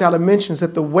subhanahu wa ta'ala mentions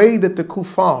that the way that the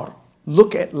kuffar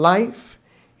look at life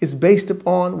is based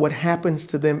upon what happens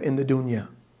to them in the dunya.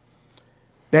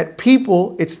 That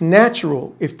people, it's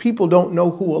natural, if people don't know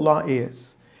who Allah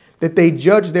is, that they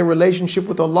judge their relationship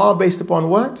with Allah based upon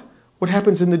what? What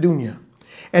happens in the dunya.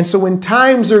 And so when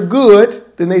times are good,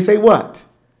 then they say what?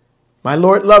 My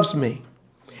Lord loves me.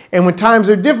 And when times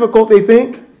are difficult, they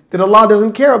think that Allah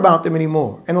doesn't care about them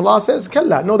anymore. And Allah says,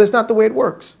 Kalla, no, that's not the way it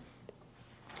works.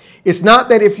 It's not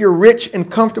that if you're rich and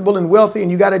comfortable and wealthy and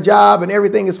you got a job and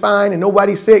everything is fine and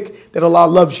nobody's sick, that Allah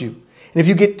loves you. And if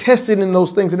you get tested in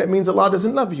those things, then that means Allah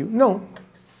doesn't love you. No,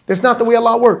 that's not the way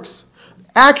Allah works.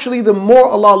 Actually, the more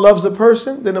Allah loves a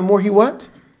person, then the more He what?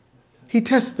 He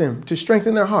tests them to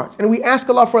strengthen their hearts. And we ask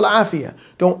Allah for al-afiyah.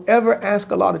 Don't ever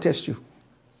ask Allah to test you.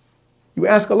 You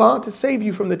ask Allah to save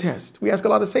you from the test. We ask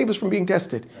Allah to save us from being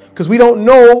tested because we don't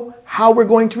know how we're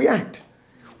going to react.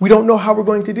 We don't know how we're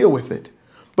going to deal with it.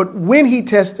 But when He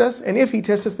tests us, and if He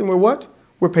tests us, then we're what?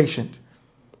 We're patient.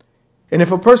 And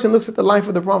if a person looks at the life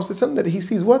of the Prophet ﷺ, that he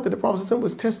sees what? That the Prophet ﷺ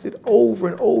was tested over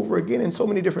and over again in so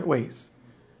many different ways.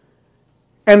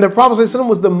 And the Prophet ﷺ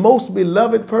was the most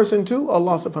beloved person to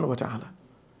Allah subhanahu wa ta'ala.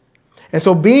 And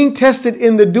so being tested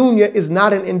in the dunya is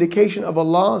not an indication of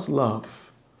Allah's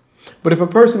love. But if a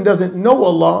person doesn't know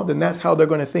Allah, then that's how they're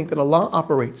going to think that Allah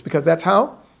operates. Because that's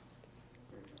how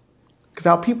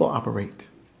people operate.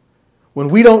 When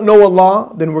we don't know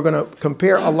Allah, then we're going to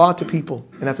compare Allah to people.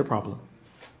 And that's a problem.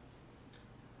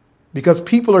 Because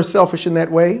people are selfish in that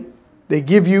way, they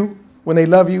give you when they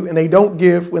love you and they don't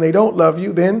give when they don't love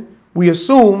you, then we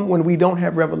assume when we don't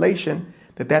have revelation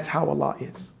that that's how Allah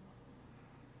is.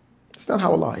 It's not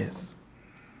how Allah is.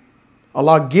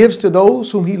 Allah gives to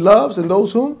those whom He loves and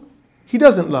those whom He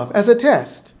doesn't love as a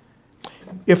test.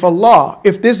 If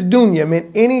this dunya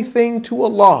meant anything to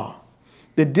Allah,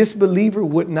 the disbeliever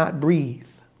would not breathe.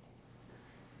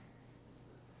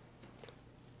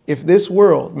 If this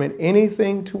world meant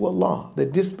anything to Allah, the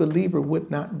disbeliever would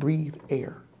not breathe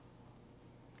air.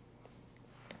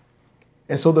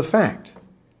 And so the fact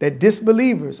that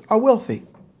disbelievers are wealthy,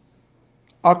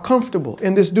 are comfortable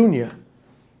in this dunya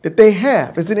that they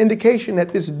have is an indication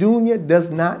that this dunya does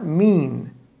not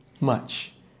mean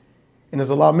much. And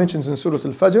as Allah mentions in Surah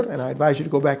Al-Fajr, and I advise you to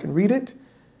go back and read it,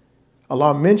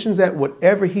 Allah mentions that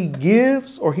whatever He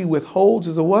gives or He withholds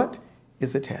is a what?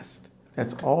 Is a test.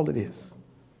 That's all it is.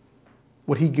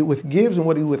 What He gives and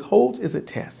what He withholds is a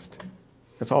test.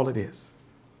 That's all it is.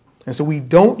 And so we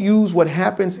don't use what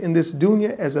happens in this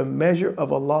dunya as a measure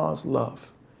of Allah's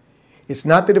love. It's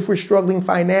not that if we're struggling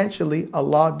financially,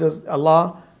 Allah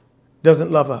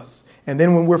doesn't love us. And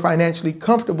then when we're financially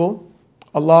comfortable,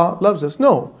 Allah loves us.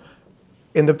 No.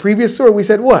 In the previous surah we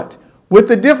said what? With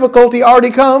the difficulty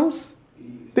already comes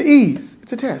the ease.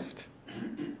 It's a test.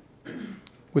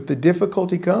 With the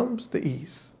difficulty comes the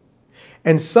ease.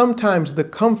 And sometimes the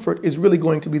comfort is really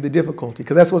going to be the difficulty,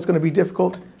 because that's what's going to be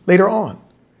difficult later on.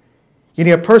 You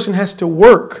know, a person has to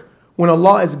work when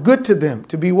Allah is good to them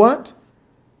to be what?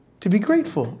 To be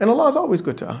grateful. And Allah is always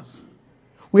good to us.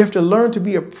 We have to learn to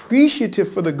be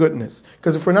appreciative for the goodness,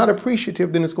 because if we're not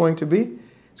appreciative, then it's going to be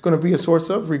a source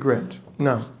of regret.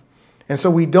 No. And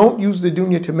so we don't use the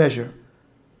dunya to measure.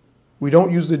 We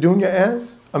don't use the dunya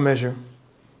as a measure.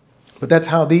 But that's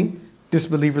how the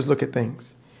disbelievers look at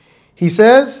things. He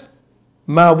says,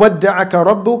 مَا وَدَّعَكَ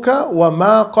رَبُّكَ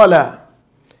وَمَا قَلَى.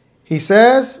 He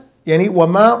says, يعني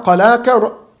وَمَا قَلَاكَ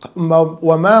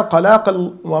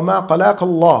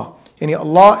اللَّهِ. Yani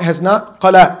Allah has not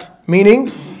qalaq,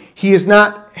 meaning He has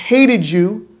not hated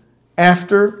you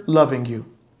after loving you.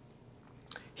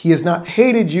 He has not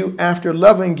hated you after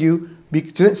loving you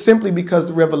simply because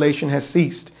the revelation has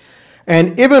ceased.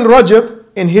 And Ibn Rajab,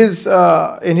 in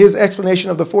his explanation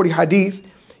of the 40 hadith,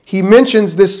 he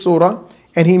mentions this surah,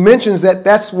 and he mentions that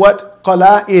that's what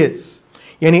qala is.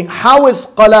 Yani, how is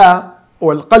qala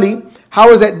or al-qali, how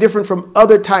is that different from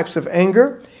other types of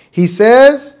anger? He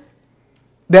says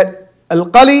that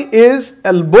al-qali is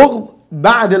al-bughd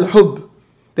ba'd al-hub,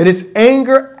 that it's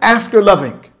anger after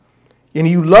loving. And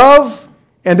you love,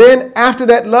 and then after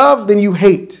that love, then you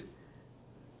hate.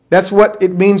 That's what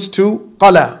it means to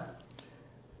qala.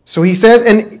 So he says,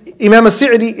 and Imam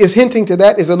As-Sa'di is hinting to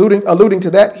that, is alluding to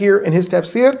that here in his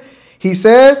tafsir. He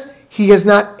says, He has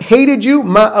not hated you,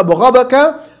 ma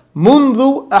abghadaka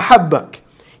mundu ahabbak.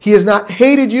 He has not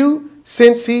hated you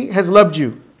since He has loved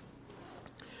you.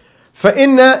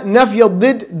 فَإِنَّ نَفْيَ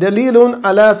الضِّدْ دَلِيلٌ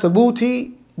عَلَى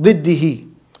ثُبُوتِ ضِدِّهِ.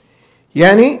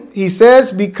 Yani, he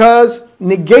says, because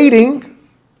negating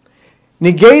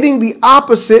the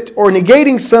opposite or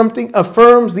negating something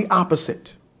affirms the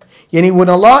opposite. Yani, when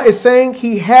Allah is saying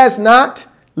He has not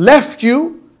left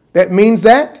you, that means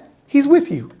that He's with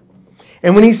you.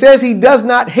 And when He says He does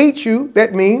not hate you,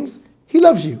 that means He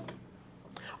loves you.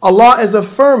 Allah is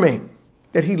affirming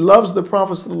that He loves the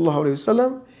Prophet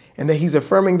ﷺ, and that He's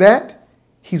affirming that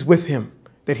He's with him,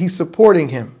 that He's supporting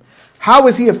him. How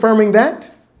is He affirming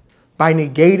that? By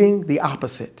negating the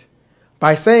opposite.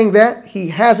 By saying that He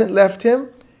hasn't left him,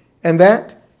 and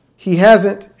that He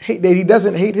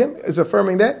doesn't hate him, is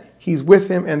affirming that He's with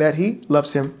him and that He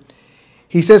loves him.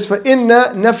 He says, فَإِنَّ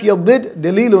نَفْيَ الضِّدْ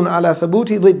دَلِيلٌ عَلَى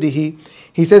ثَبُوتِ ضِدِّهِ.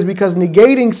 He says, because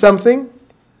negating something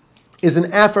is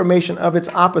an affirmation of its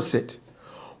opposite.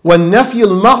 وَالنَّفْيُ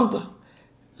الْمَغْضِ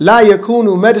لَا يَكُونُ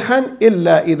مَدْحًا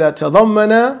إِلَّا إِذَا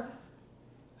تَضَمَّنَ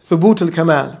ثُبُوتِ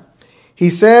الْكَمَالِ.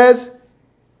 He says,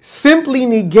 simply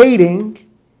negating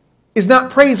is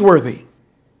not praiseworthy.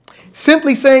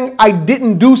 Simply saying, I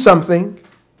didn't do something,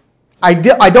 I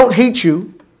don't hate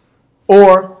you,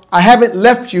 or I haven't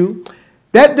left you,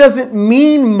 that doesn't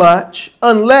mean much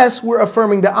unless we're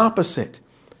affirming the opposite.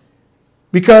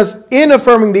 Because in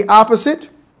affirming the opposite,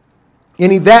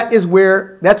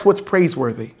 that's what's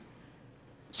praiseworthy.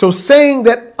 So saying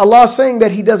that, Allah saying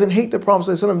that He doesn't hate the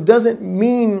Prophet ﷺ doesn't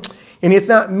mean, and it's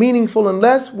not meaningful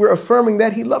unless we're affirming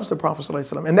that He loves the Prophet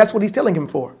ﷺ. And that's what He's telling him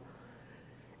for.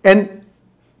 And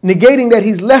negating that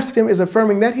He's left him is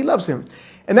affirming that He loves him.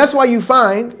 And that's why you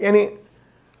find,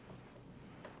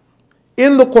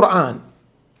 in the Qur'an,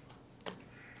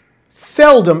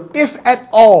 seldom, if at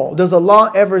all, does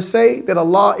Allah ever say that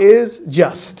Allah is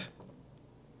just.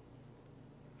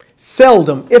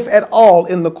 seldom, if at all,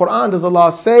 in the Qur'an does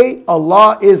Allah say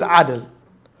Allah is adl.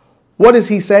 What does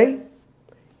He say?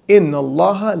 Inna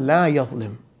Allah la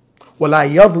yadhlim. Wa la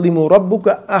yadhlimu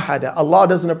rabbuka ahada. Allah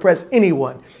doesn't oppress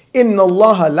anyone. Inna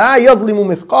Allah la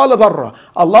yadhlimu mithqala dharra.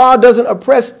 Allah doesn't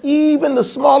oppress even the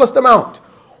smallest amount.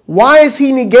 Why is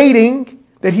He negating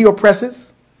that He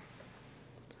oppresses?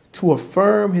 To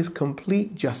affirm His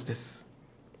complete justice.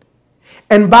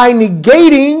 And by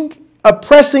negating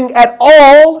oppressing at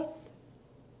all,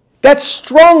 that's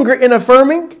stronger in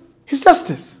affirming His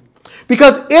justice.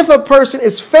 Because if a person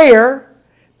is fair,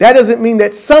 that doesn't mean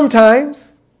that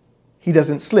sometimes he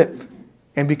doesn't slip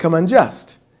and become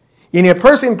unjust. And a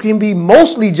person can be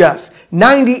mostly just.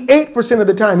 98% of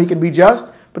the time he can be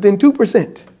just, but then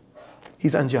 2%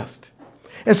 he's unjust.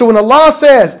 And so when Allah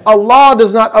says Allah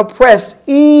does not oppress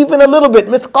even a little bit,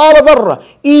 mithqala dharra,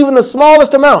 even the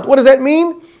smallest amount, what does that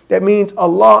mean? That means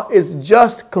Allah is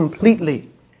just completely.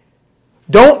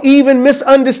 Don't even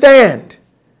misunderstand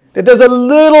that there's a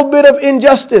little bit of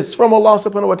injustice from Allah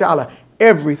subhanahu wa ta'ala.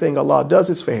 Everything Allah does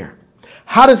is fair.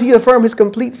 How does He affirm His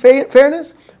complete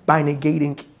fairness? By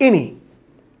negating any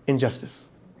injustice.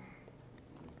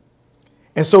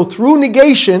 And so through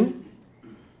negation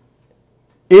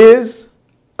is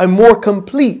a more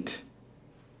complete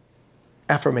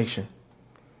affirmation.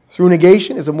 Through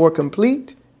negation is a more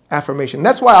complete affirmation.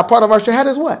 That's why a part of our shahada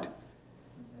is what?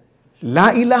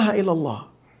 La ilaha illallah.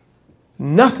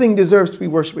 Nothing deserves to be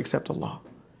worshipped except Allah.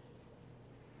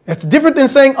 That's different than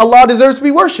saying Allah deserves to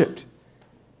be worshipped.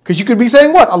 Because you could be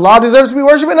saying what? Allah deserves to be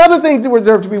worshipped and other things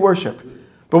deserve to be worshipped.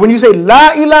 But when you say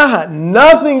La ilaha,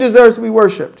 nothing deserves to be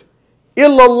worshipped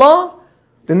illallah,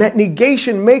 then that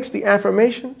negation makes the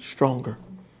affirmation stronger.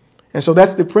 And so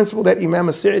that's the principle that Imam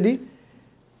As-Sa'di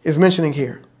is mentioning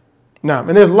here. Now,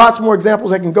 and there's lots more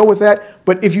examples that can go with that,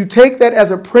 but if you take that as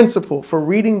a principle for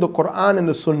reading the Qur'an and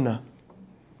the sunnah,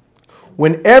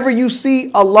 whenever you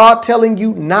see Allah telling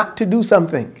you not to do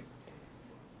something,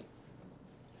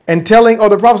 and or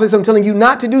the Prophet ﷺ telling you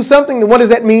not to do something, then what does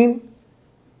that mean?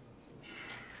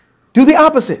 Do the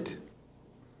opposite.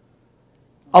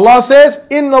 Allah says,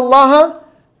 Inna Allah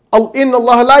la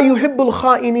yuhibbul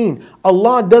kha'inin.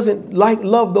 Allah doesn't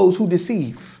love those who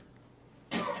deceive.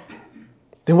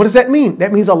 Then what does that mean?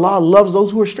 That means Allah loves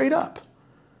those who are straight up.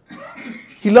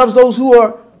 He loves those who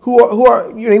are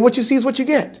what you see is what you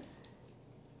get.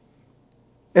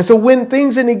 And so when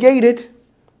things are negated,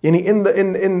 in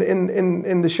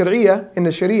the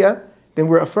Sharia, then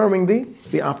we're affirming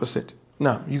the opposite.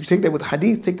 Now, you take that with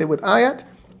hadith, take that with ayat.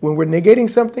 When we're negating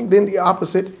something, then the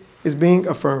opposite is being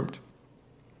affirmed.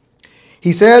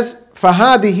 He says,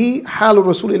 فَهَذِهِ حَالُ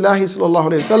رَسُولِ اللَّهِ صَلَّى اللَّهُ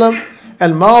عَلَيْهِ وسلم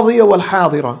الْمَاضِيَ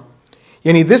وَالْحَاضِرَةِ.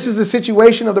 Yani this is the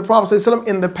situation of the Prophet ﷺ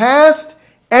in the past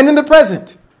and in the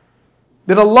present.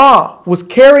 That Allah was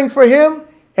caring for him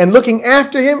and looking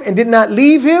after him and did not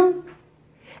leave him.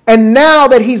 And now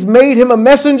that He's made him a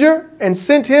messenger and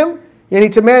sent him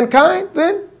to mankind,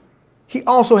 then He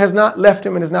also has not left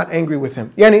him and is not angry with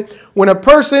him. When a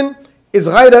person is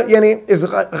غير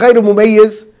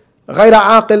مميز, غير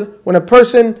عاقل, when a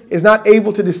person is not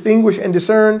able to distinguish and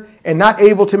discern and not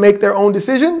able to make their own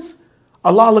decisions,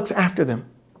 Allah looks after them.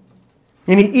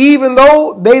 Even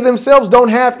though they themselves don't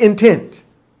have intent.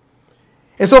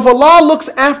 And so if Allah looks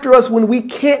after us when we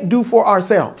can't do for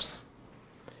ourselves,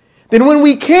 then when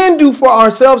we can do for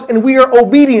ourselves and we are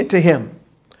obedient to Him,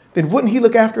 then wouldn't He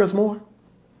look after us more?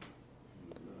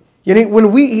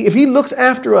 If He looks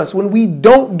after us when we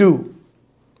don't do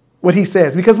what He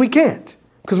says, because we can't,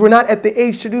 because we're not at the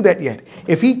age to do that yet.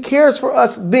 If He cares for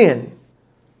us then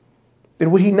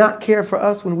would He not care for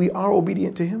us when we are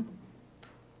obedient to Him?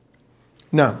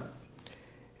 No.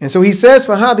 And so he says,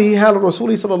 فَهَذِهِ حَالُ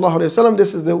الرَّسُولِ صَلَى اللَّهُ عَلَيْهِ وسلم.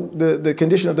 This is the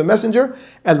condition of the messenger.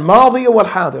 الْمَاضِيَ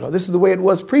وَالْحَاضِرَ. This is the way it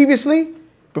was previously,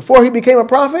 before he became a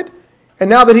prophet. And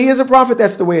now that he is a prophet,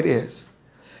 that's the way it is.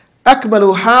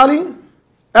 أَكْمَلُ حَالٍ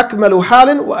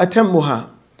وَأَتَمُّهَا.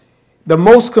 The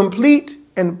most complete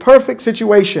and perfect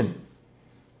situation.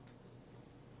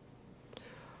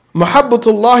 مَحَبَّةُ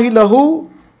اللَّهِ لَهُ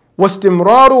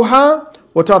وَاسْتِمْرَارُهَا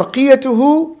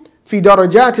وَتَرْقِيَتُهُ في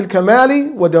درجات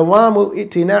الكمال ودوام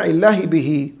ائتناء الله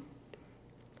به.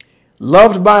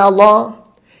 Loved by Allah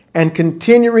and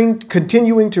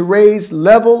continuing to raise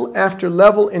level after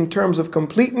level in terms of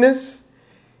completeness,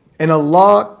 and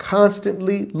Allah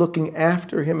constantly looking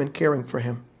after him and caring for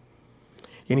him.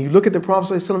 And you look at the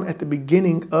Prophet ﷺ at the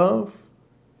beginning of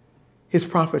his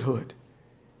prophethood,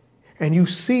 and you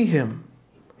see him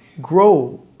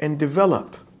grow and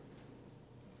develop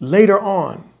later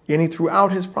on,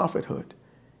 throughout his prophethood.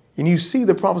 And you see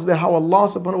the Prophet, that how Allah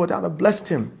subhanahu wa ta'ala blessed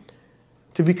him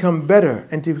to become better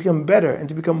and to become better and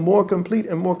to become more complete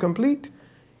and more complete,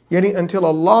 yet until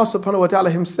Allah subhanahu wa ta'ala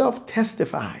himself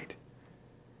testified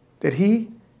that he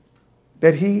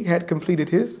had completed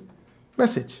his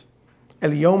message.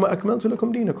 Al-yawma akmaltu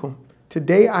lakum dinakum.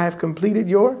 Today I have completed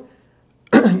your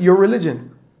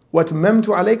religion. Wa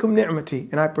atmamtu alaykum ni'mati.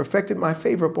 And I perfected my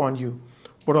favor upon you.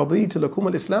 Wa raditu lakum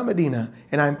al-islam adina.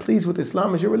 And I am pleased with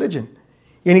Islam as your religion.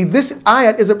 Yani this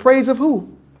ayat is a praise of who?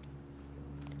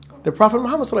 The Prophet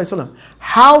Muhammad sallallahu alaihi wasallam.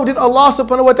 How did Allah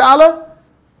subhanahu wa ta'ala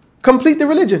complete the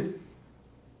religion?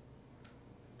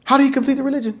 How did he complete the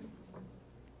religion?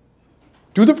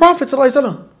 Through the Prophet sallallahu alaihi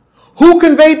wasallam. Who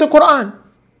conveyed the Qur'an?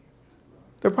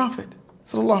 The Prophet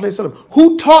sallallahu alaihi wasallam.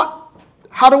 Who taught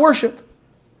how to worship?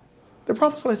 The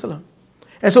Prophet sallallahu alaihi wasallam.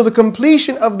 And so the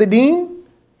completion of the deen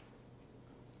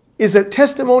is a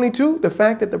testimony to the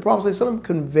fact that the Prophet sallallahu alaihi wasallam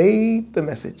conveyed the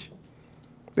message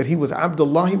that he was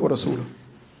Abdullahi wa Rasuluh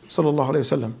sallallahu alaihi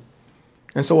wasallam.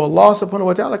 And so Allah subhanahu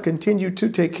wa ta'ala continued to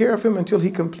take care of him until he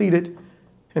completed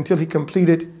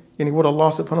what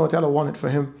Allah subhanahu wa ta'ala wanted for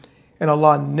him. And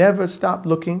Allah never stopped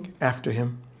looking after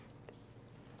him.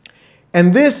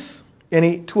 And this,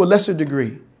 to a lesser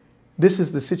degree, this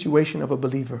is the situation of a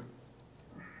believer.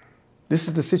 This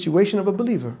is the situation of a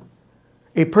believer.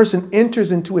 A person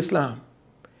enters into Islam.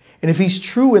 And if he's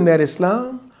true in that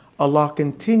Islam, Allah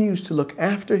continues to look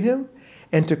after him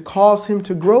and to cause him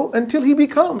to grow until he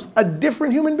becomes a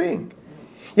different human being.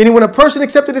 When a person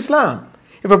accepted Islam,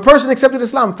 if a person accepted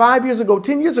Islam 5 years ago,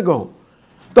 10 years ago,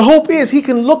 the hope is he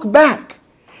can look back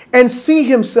and see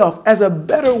himself as a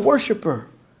better worshiper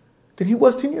than he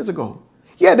was 10 years ago.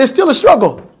 Yeah, there's still a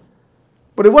struggle,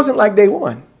 but it wasn't like day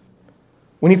one.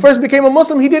 When he first became a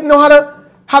Muslim, he didn't know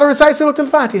how to recite Surah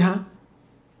Al-Fatiha.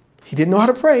 He didn't know how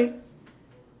to pray.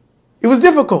 It was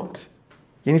difficult.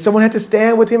 Someone had to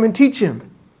stand with him and teach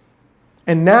him.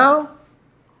 And now,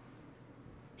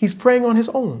 he's praying on his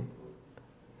own.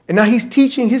 And now he's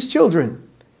teaching his children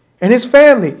and his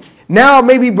family. Now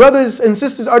maybe brothers and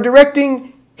sisters are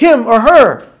directing him or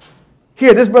her.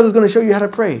 Here, this brother's going to show you how to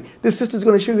pray. This sister's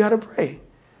going to show you how to pray.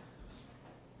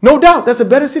 No doubt, that's a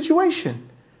better situation.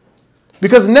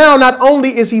 Because now not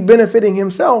only is he benefiting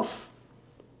himself,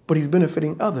 but he's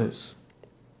benefiting others.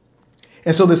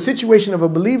 And so the situation of a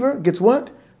believer gets what?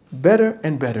 Better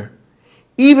and better.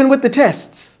 Even with the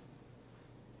tests.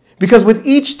 Because with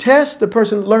each test, the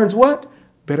person learns what?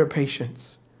 Better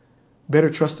patience. Better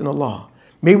trust in Allah.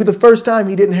 Maybe the first time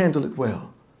he didn't handle it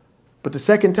well. But the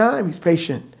second time, he's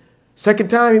patient.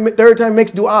 Third time,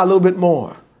 makes dua a little bit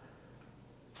more.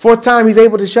 Fourth time, he's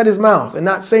able to shut his mouth and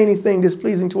not say anything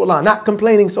displeasing to Allah. Not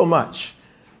complaining so much.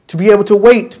 To be able to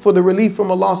wait for the relief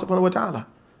from Allah subhanahu wa ta'ala.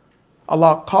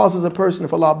 Allah causes a person,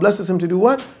 if Allah blesses him, to do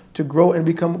what? To grow and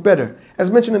become better. As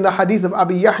mentioned in the hadith of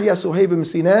Abi Yahya Suhaib ibn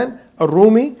Sinan,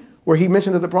 al-Rumi, where he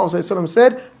mentioned that the Prophet ﷺ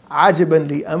said, عَجِبًا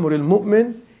لِأَمْرِ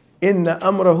الْمُؤْمِنِ إِنَّ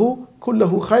أَمْرَهُ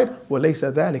كُلَّهُ خَيْرٌ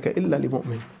وَلَيْسَ ذَلِكَ إِلَّا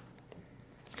لِمُؤْمِنٍ.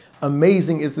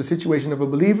 Amazing is the situation of a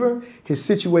believer. His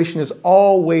situation is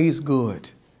always good.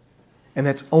 And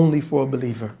that's only for a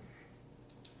believer.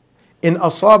 In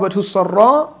أَصَابَتْهُ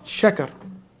السَّرَّاء شَكَرٌ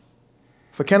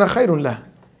فَكَانَ خَيْرٌ لَهُ.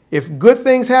 If good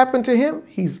things happen to him,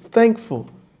 he's thankful.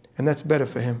 And that's better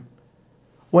for him.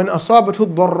 When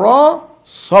أَصَابَتْهُ الضَّرَّاء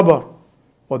صَبَرٌ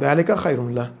وَذَلِكَ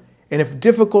خَيْرٌ لَهُ. And if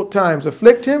difficult times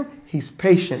afflict him, he's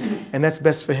patient. And that's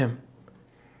best for him.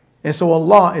 And so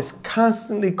Allah is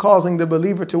constantly causing the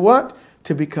believer to what?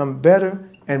 To become better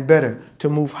and better. To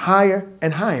move higher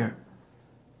and higher.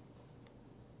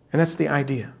 And that's the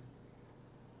idea.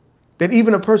 That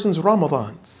even a person's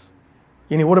Ramadans,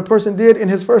 what a person did in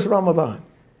his first Ramadan,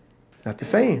 it's not the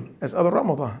same as other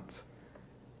Ramadans.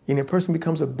 A person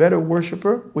becomes a better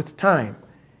worshiper with time.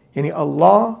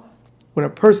 Allah, when a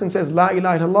person says La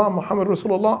ilaha illallah Muhammad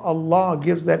Rasulullah, Allah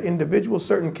gives that individual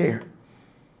certain care.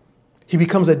 He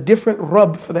becomes a different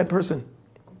Rabb for that person.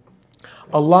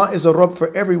 Allah is a Rabb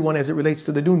for everyone as it relates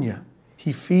to the dunya.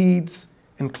 He feeds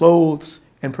and clothes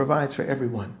and provides for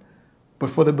everyone. But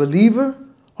for the believer,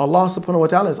 Allah subhanahu wa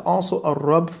ta'ala is also a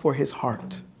Rabb for his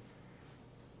heart.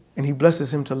 And he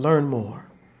blesses him to learn more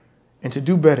and to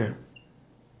do better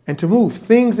and to move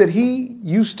things that he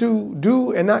used to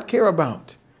do and not care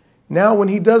about. Now when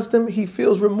he does them, he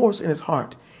feels remorse in his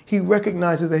heart. He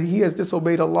recognizes that he has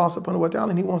disobeyed Allah subhanahu wa ta'ala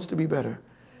and he wants to be better.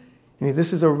 And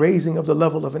this is a raising of the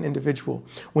level of an individual.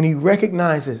 When he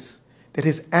recognizes that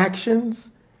his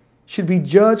actions should be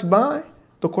judged by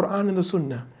the Qur'an and the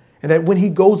sunnah. And that when he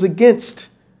goes against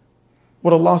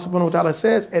what Allah subhanahu wa ta'ala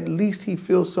says, at least he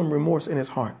feels some remorse in his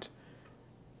heart.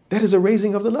 That is a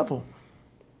raising of the level.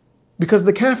 Because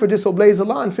the kafir disobeys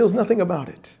Allah and feels nothing about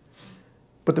it.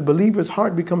 but the believer's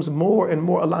heart becomes more and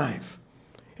more alive.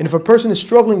 And if a person is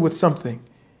struggling with something,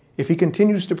 if he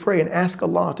continues to pray and ask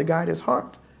Allah to guide his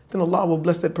heart, then Allah will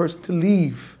bless that person to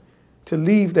leave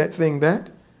that thing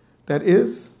that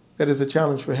is a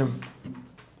challenge for him.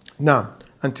 Now,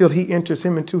 until he enters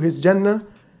him into his Jannah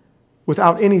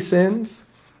without any sins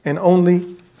and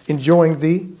only enjoying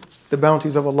the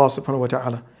bounties of Allah subhanahu wa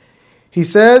ta'ala. He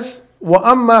says,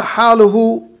 وَأَمَّا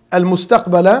حَالُهُ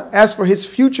الْمُسْتَقْبَلَ, as for his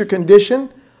future condition,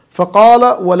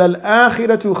 فَقَالَ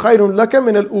وَلَلْآخِرَةُ خَيْرٌ لَكَ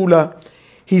مِنَ الْأُولَى.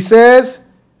 He says,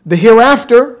 the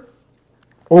hereafter,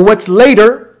 or what's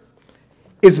later,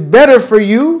 is better for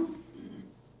you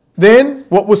than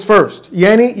what was first.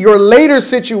 Yani, your later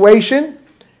situation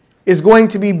is going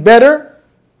to be better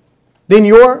than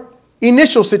your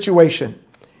initial situation.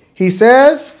 He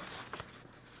says,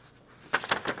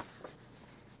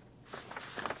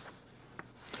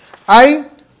 أي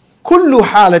كل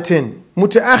حالة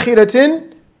متأخرة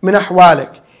من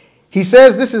أحوالك. He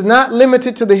says this is not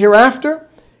limited to the hereafter.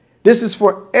 This is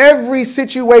for every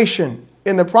situation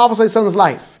in the Prophet ﷺ's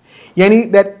life.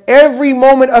 Yani that every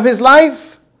moment of his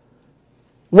life,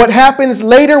 what happens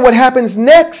later, what happens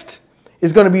next,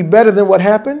 is going to be better than what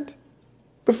happened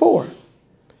before.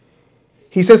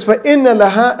 He says, فَإِنَّ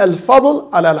لَهَا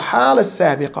الْفَضْلِ عَلَى الْحَالَ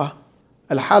السَّابِقَةِ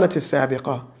الْحَالَةِ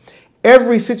السَّابِقَةِ.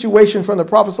 Every situation from the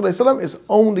Prophet ﷺ is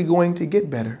only going to get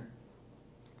better.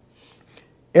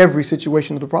 Every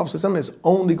situation of the Prophet ﷺ is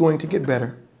only going to get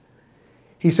better.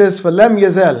 He says, فَلَمْ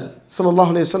يَزَلْ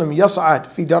sallallahu alayhi wa sallam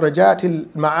يَصْعَدْ فِي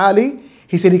دَرَجَاتِ الْمَعَالِ.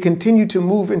 He said he continued to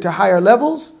move into higher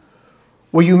levels.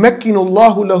 وَيُمَكِّنُ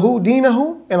اللَّهُ لَهُ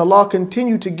دِينَهُ. And Allah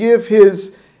continued to give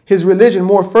his religion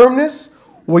more firmness.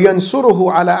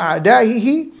 وَيَنْصُرُهُ عَلَى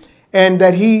أَعْدَائِهِ. And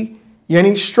that he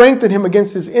strengthened him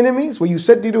against his enemies.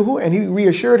 وَيُسَدِّدُهُ. And he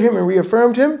reassured him and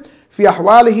reaffirmed him. فِي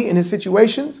أَحْوَالِهِ. In his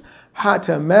situations.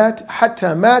 حَتَّى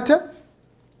مَاتَ.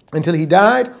 Until he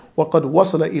died. وَقَدْ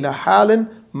وَصَلَ إِلَى حَالٍ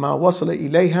مَا وَصَلَ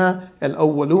إِلَيْهَا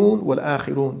الْأَوَّلُونَ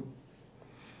وَالْآخِرُونَ.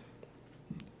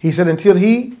 He said until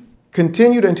he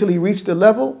reached a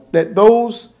level that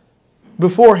those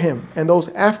before him and those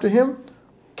after him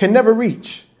can never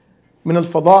reach. مِنَ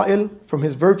الْفَضَائِل, from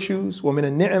his virtues, وَمِنَ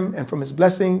النِّعَمِ, and from his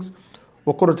blessings,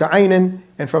 وَقُرَّةَ عَيْنٍ,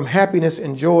 and from happiness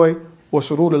and joy,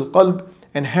 وَسُرُورِ الْقَلْبِ,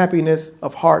 and happiness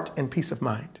of heart and peace of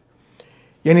mind.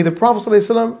 Yani the Prophet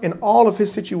ﷺ, in all of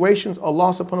his situations, Allah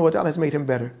subhanahu wa ta'ala has made him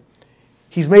better.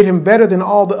 He's made him better than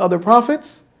all the other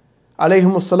prophets,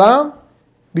 alayhimus salam,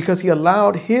 because he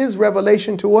allowed his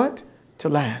revelation to what? To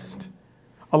last.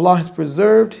 Allah has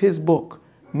preserved his book.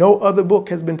 No other book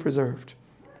has been preserved.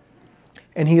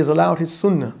 And he has allowed his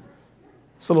sunnah,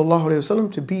 sallallahu alayhi wa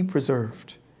sallam, to be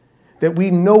preserved. That we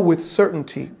know with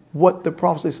certainty what the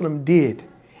Prophet ﷺ did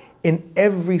in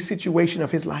every situation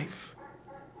of his life.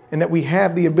 And that we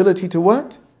have the ability to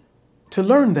what? To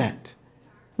learn that.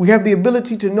 We have the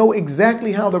ability to know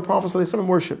exactly how the Prophet ﷺ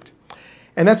worshipped.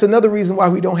 And that's another reason why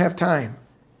we don't have time.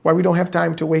 Why we don't have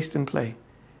time to waste and play.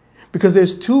 Because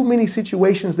there's too many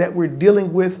situations that we're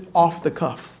dealing with off the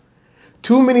cuff.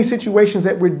 Too many situations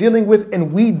that we're dealing with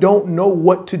and we don't know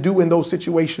what to do in those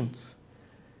situations.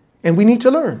 And we need to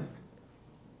learn.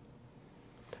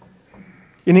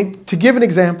 To give an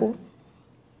example,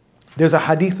 there's a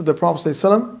hadith of the Prophet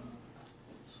ﷺ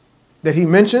that he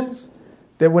mentions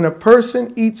that when a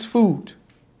person eats food,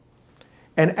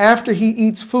 and after he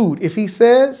eats food, if he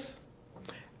says,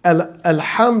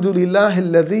 Alhamdulillah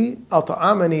alladhi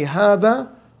at'amani hadha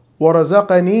wa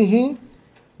razaqanihi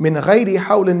min ghayri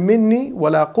hawlin minni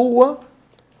wala quwwa,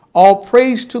 all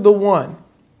praise to the one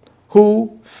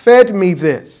who fed me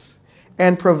this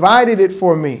and provided it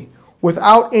for me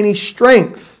without any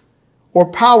strength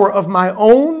or power of my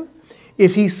own.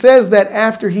 If he says that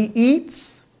after he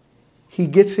eats, he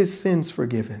gets his sins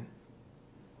forgiven.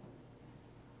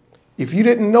 If you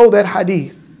didn't know that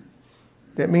hadith,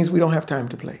 that means we don't have time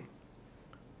to play.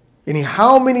 And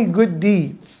how many good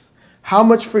deeds, how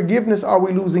much forgiveness are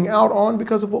we losing out on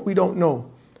because of what we don't know?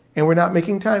 And we're not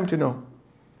making time to know.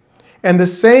 And the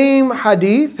same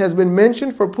hadith has been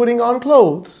mentioned for putting on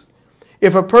clothes.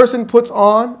 If a person puts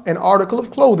on an article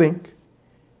of clothing,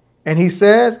 and he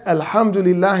says,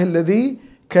 Alhamdulillah alladhi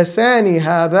kasani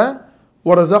hadha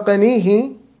wa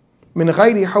razaqanihi min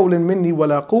ghayri hawlin minni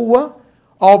wala quwwa.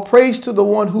 All praise to the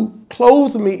one who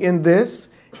clothed me in this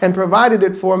and provided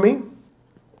it for me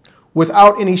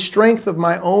without any strength of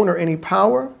my own or any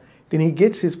power. Then he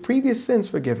gets his previous sins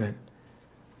forgiven.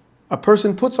 A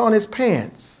person puts on his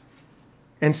pants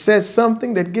and says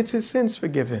something that gets his sins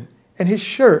forgiven, and his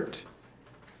shirt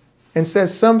and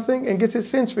says something and gets his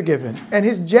sins forgiven, and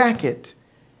his jacket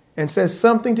and says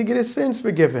something to get his sins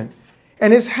forgiven,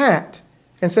 and his hat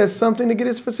and says something to get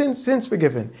his sins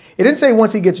forgiven. It didn't say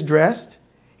once he gets dressed.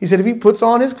 He said if he puts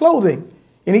on his clothing.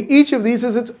 And each of these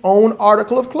is its own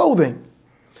article of clothing.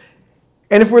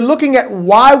 And if we're looking at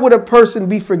why would a person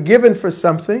be forgiven for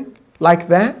something like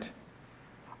that,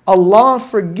 Allah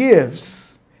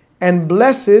forgives and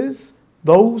blesses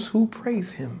those who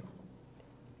praise Him.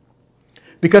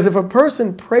 Because if a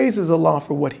person praises Allah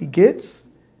for what he gets,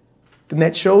 then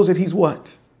that shows that he's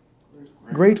what?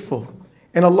 Grateful.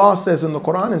 And Allah says in the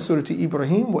Qur'an in Surah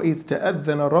Ibrahim, وَإِذْ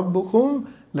تَأَذَّنَ رَبُّكُمْ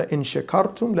لَإِن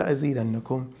شَكَرْتُمْ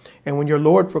لَأَزِيدَنَّكُمْ. And when your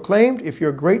Lord proclaimed, if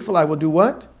you're grateful, I will do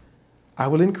what? I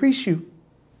will increase you.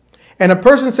 And a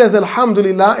person says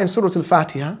Alhamdulillah in Surah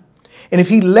Al-Fatiha, and if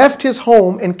he left his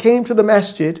home and came to the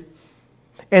masjid,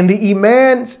 and the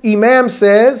Imam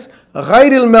says,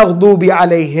 غَيْرِ الْمَغْضُوبِ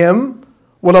عَلَيْهِمْ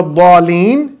وَلَا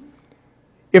الضَّالِينَ.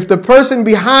 If the person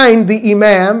behind the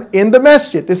Imam in the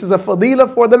masjid, this is a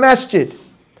fadilah for the masjid.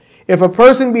 If a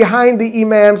person behind the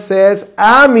Imam says,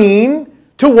 Ameen,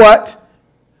 to what?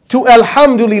 To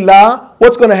Alhamdulillah,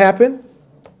 what's going to happen?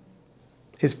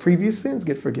 His previous sins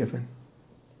get forgiven.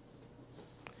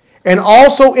 And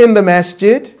also in the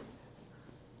masjid,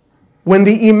 when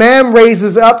the Imam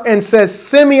raises up and says,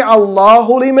 Sami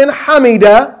Allahu liman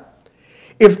hamida,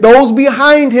 if those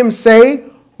behind him say,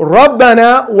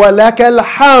 Rabbana wa lakal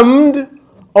hamd,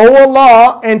 O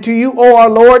Allah, and to you, O our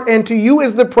Lord, and to you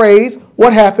is the praise,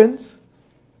 what happens?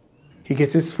 He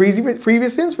gets his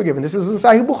previous sins forgiven. This is in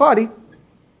Sahih Bukhari.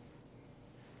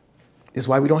 This is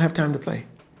why we don't have time to play.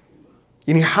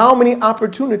 You know, how many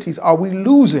opportunities are we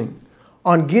losing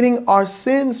on getting our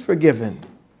sins forgiven?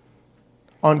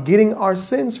 On getting our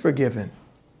sins forgiven.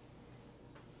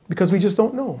 Because we just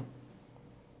don't know.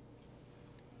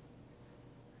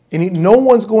 And no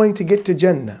one's going to get to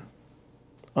Jannah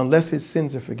unless his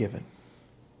sins are forgiven.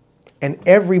 And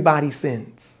everybody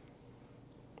sins.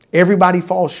 Everybody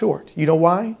falls short. You know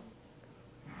why?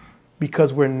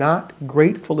 Because we're not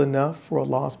grateful enough for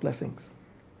Allah's blessings.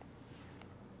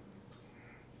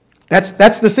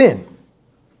 That's the sin.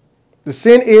 The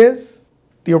sin is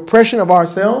the oppression of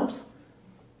ourselves,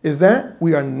 is that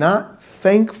we are not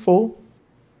thankful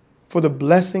for the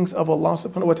blessings of Allah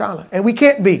subhanahu wa ta'ala. And we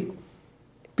can't be.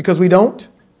 Because we don't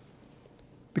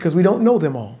know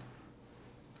them all.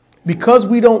 Because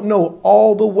we don't know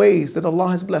all the ways that Allah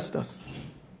has blessed us.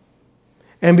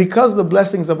 And because the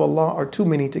blessings of Allah are too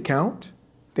many to count,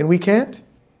 then we can't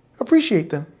appreciate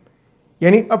them.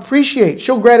 Yani appreciate,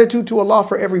 show gratitude to Allah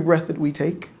for every breath that we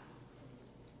take.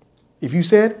 If you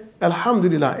said,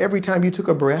 Alhamdulillah, every time you took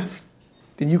a breath,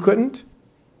 then you couldn't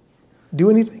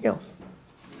do anything else.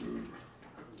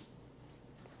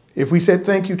 If we said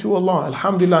thank you to Allah,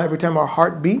 Alhamdulillah, every time our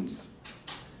heart beats,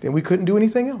 then we couldn't do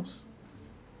anything else.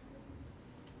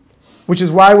 Which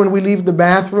is why when we leave the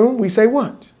bathroom, we say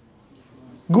what?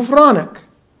 Gufranak.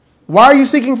 Why are you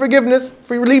seeking forgiveness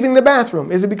for leaving the bathroom?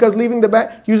 Is it because using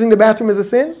the bathroom is a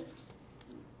sin?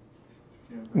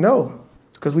 No.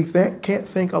 Because we can't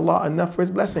thank Allah enough for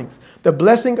His blessings. The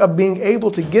blessing of being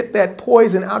able to get that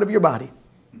poison out of your body.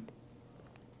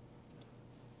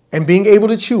 And being able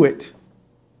to chew it.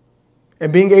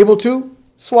 And being able to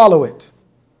swallow it.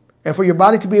 And for your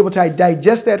body to be able to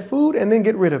digest that food and then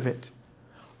get rid of it.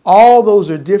 All those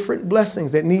are different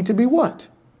blessings that need to be what?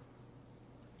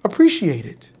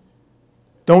 Appreciated.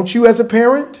 Don't you as a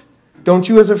parent? Don't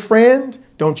you as a friend?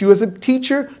 Don't you as a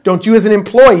teacher? Don't you as an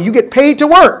employee? You get paid to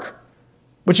work.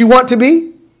 But you want to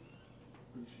be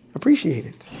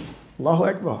appreciated. Allahu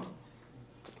Akbar.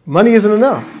 Money isn't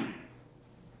enough.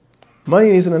 Money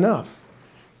isn't enough.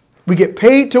 We get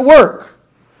paid to work,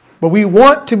 but we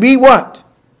want to be what?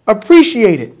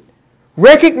 Appreciated.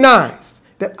 Recognized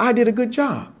that I did a good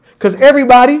job. Because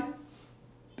everybody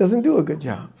doesn't do a good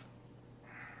job.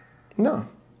 No.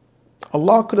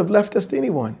 Allah could have left us to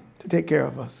anyone to take care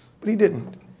of us, but He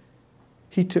didn't.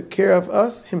 He took care of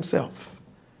us Himself.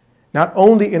 Not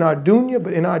only in our dunya,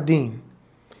 but in our deen.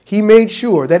 He made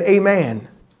sure that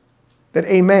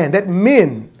that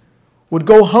men would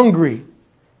go hungry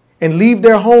and leave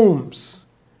their homes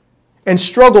and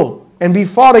struggle and be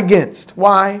fought against.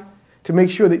 Why? To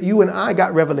make sure that you and I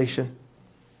got revelation.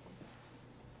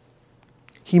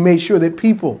 He made sure that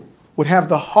people would have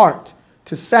the heart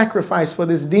to sacrifice for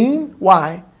this deen.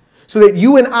 Why? So that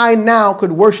you and I now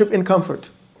could worship in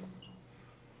comfort.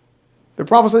 The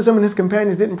Prophet ﷺ and his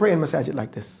companions didn't pray in masajid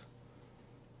like this.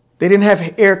 They didn't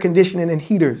have air conditioning and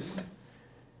heaters.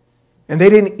 And they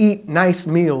didn't eat nice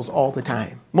meals all the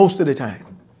time, most of the time.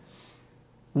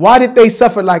 Why did they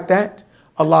suffer like that?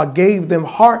 Allah gave them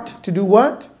heart to do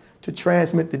what? To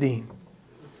transmit the deen.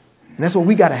 And that's what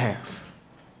we got to have.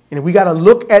 And we got to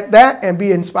look at that and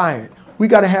be inspired. We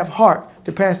got to have heart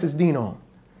to pass this deen on.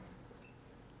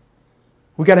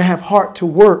 We got to have heart to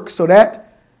work so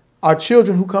that our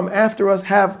children who come after us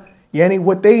have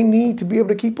what they need to be able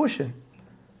to keep pushing.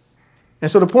 And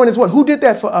so the point is what? Who did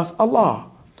that for us? Allah.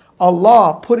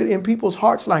 Allah put it in people's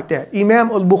hearts like that. Imam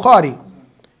al-Bukhari,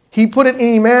 he put it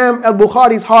in Imam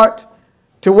al-Bukhari's heart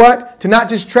to what? To not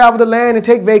just travel the land and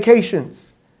take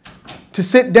vacations. To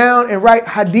sit down and write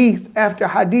hadith after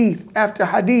hadith after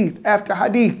hadith after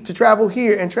hadith. To travel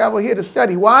here and travel here to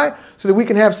study. Why? So that we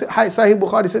can have Sahih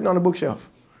Bukhari sitting on the bookshelf,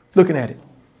 looking at it.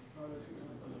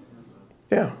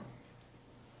 Yeah.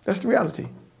 That's the reality.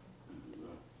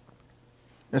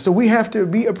 And so we have to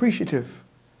be appreciative.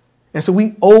 And so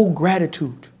we owe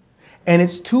gratitude. And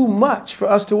it's too much for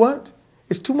us to what?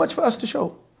 It's too much for us to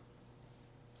show.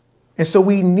 And so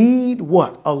we need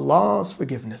what? Allah's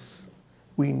forgiveness.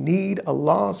 We need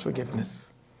Allah's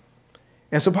forgiveness.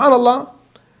 And subhanAllah,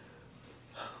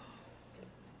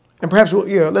 and perhaps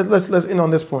let's end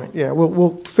on this point. Yeah,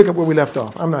 we'll pick up where we left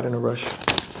off. I'm not in a rush.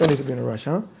 Don't need to be in a rush,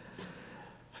 huh?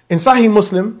 In Sahih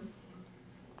Muslim,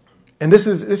 and this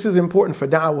is important for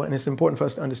da'wah, and it's important for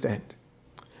us to understand.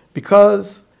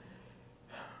 Because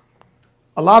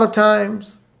a lot of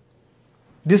times,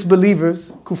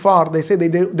 disbelievers, kuffar, they say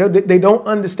they don't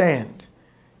understand.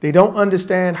 They don't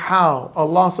understand how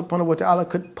Allah subhanahu wa ta'ala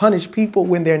could punish people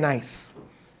when they're nice.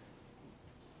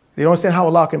 They don't understand how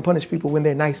Allah can punish people when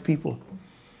they're nice people.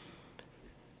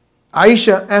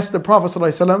 Aisha asked the Prophet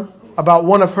ﷺ about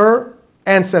one of her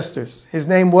ancestors. His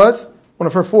name was, one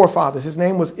of her forefathers, his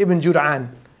name was Ibn Jud'an.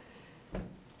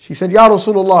 She said, Ya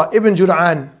Rasulullah, Ibn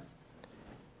Jud'an,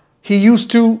 he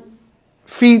used to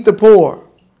feed the poor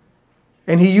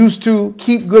and he used to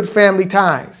keep good family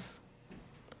ties.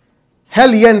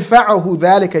 هل ينفعه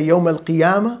ذلك يوم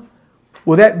القيامة?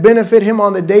 Will that benefit him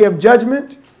on the day of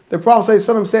judgment? The Prophet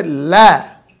ﷺ said,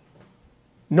 لا.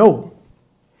 No.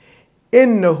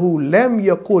 إنه لم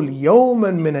يقل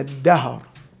يوما من الدهر.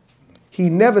 He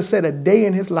never said a day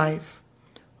in his life,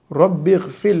 رب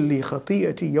اغفر لي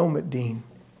خطيئتي يوم الدين.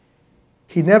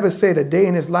 He never said a day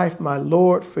in his life, my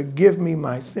Lord, forgive me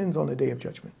my sins on the day of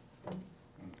judgment.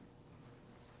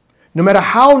 No matter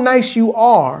how nice you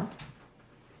are,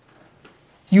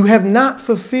 you have not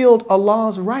fulfilled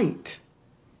Allah's right.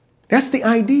 That's the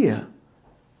idea.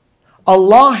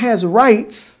 Allah has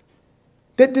rights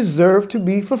that deserve to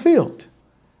be fulfilled.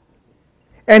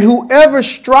 And whoever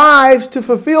strives to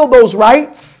fulfill those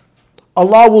rights,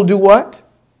 Allah will do what?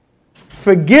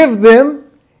 Forgive them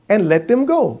and let them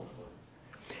go.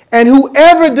 And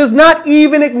whoever does not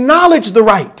even acknowledge the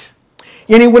right.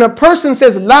 When a person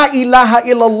says, La ilaha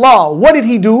illallah, what did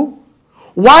he do?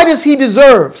 Why does he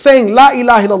deserve saying La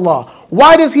ilaha illallah?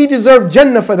 Why does he deserve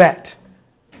Jannah for that?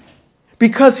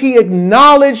 Because he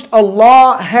acknowledged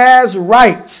Allah has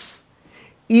rights,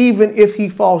 even if he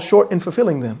falls short in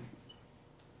fulfilling them.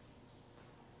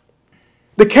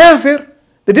 The kafir,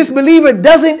 the disbeliever,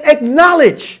 doesn't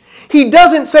acknowledge. He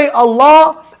doesn't say,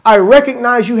 Allah, I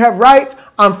recognize you have rights,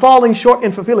 I'm falling short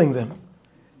in fulfilling them.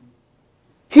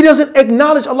 He doesn't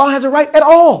acknowledge Allah has a right at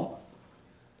all.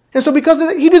 And so because of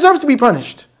that, he deserves to be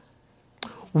punished.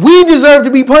 We deserve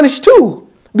to be punished too.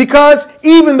 Because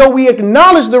even though we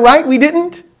acknowledge the right, we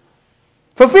didn't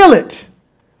fulfill it.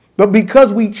 But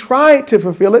because we tried to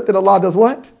fulfill it, then Allah does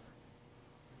what?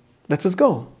 Lets us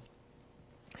go.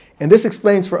 And this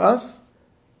explains for us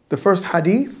the first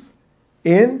hadith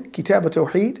in Kitab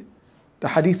al-Tawheed, the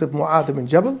hadith of Mu'adh ibn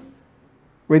Jabal,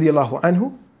 radiyallahu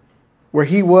anhu, where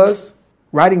he was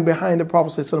riding behind the Prophet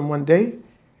ﷺ one day,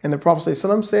 and the Prophet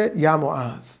ﷺ said, Ya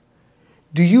Mu'adh,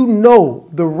 do you know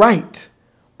the right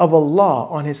of Allah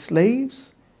on his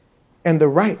slaves and the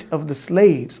right of the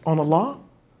slaves on Allah?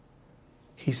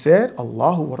 He said,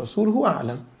 Allahu wa Rasuluhu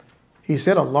a'lam. He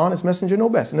said, Allah and his messenger know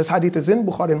best. And this hadith is in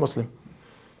Bukhari and Muslim.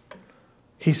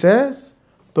 He says,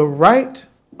 the right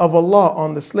of Allah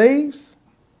on the slaves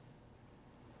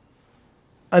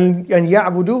أن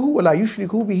يعبدوه ولا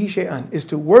يشركوا به شيئا is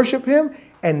to worship him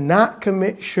and not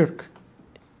commit shirk.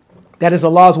 That is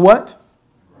Allah's what?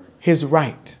 His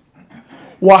right.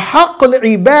 وَحَقُّ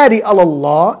الْعِبَادِ عَلَى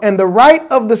اللَّهِ, and the right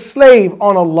of the slave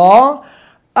on Allah,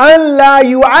 أَن لَا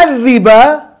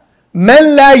يُعَذِّبَ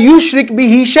مَنْ لَا يُشْرِكْ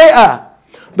بِهِ شَيْئًا.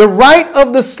 The right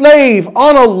of the slave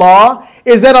on Allah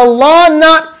is that Allah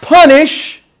not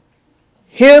punish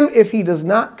him if he does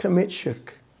not commit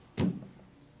shirk.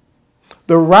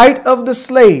 The right of the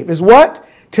slave is what?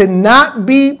 To not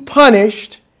be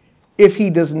punished if he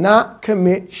does not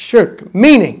commit shirk.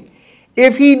 Meaning,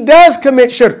 if he does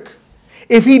commit shirk,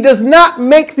 if he does not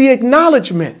make the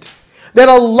acknowledgement that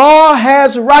Allah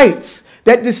has rights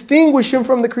that distinguish him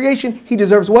from the creation, he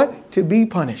deserves what? To be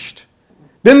punished.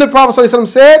 Then the Prophet ﷺ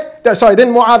said,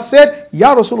 then Mu'adh said,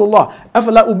 Ya Rasulullah,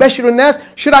 afala ubashiru nas,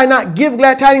 should I not give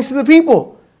glad tidings to the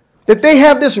people? That they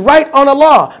have this right on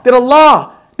Allah,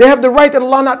 they have the right that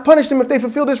Allah not punish them if they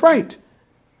fulfill this right.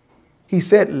 He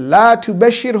said, La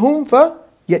tubashirhum fa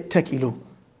yattakilu.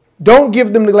 Don't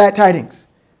give them the glad tidings.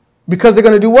 Because they're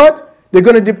going to do what? They're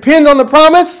going to depend on the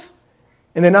promise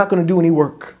and they're not going to do any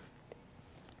work.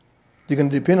 You're going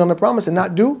to depend on the promise and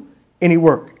not do any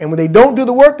work. And when they don't do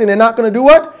the work, then they're not going to do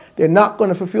what? They're not going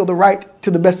to fulfill the right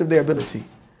to the best of their ability.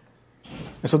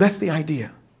 And so that's the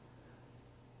idea.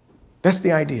 That's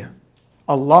the idea.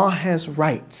 Allah has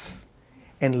rights.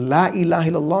 And La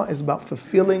ilaha illallah is about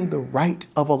fulfilling the right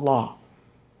of Allah.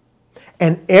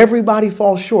 And everybody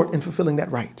falls short in fulfilling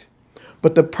that right.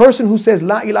 But the person who says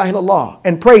La ilaha illallah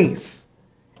and prays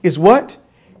is what?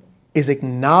 Is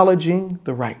acknowledging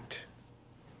the right.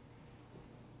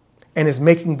 And is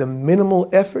making the minimal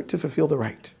effort to fulfill the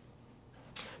right.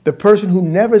 The person who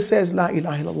never says La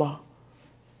ilaha illallah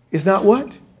is not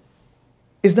what?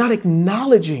 Is not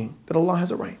acknowledging that Allah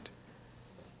has a right.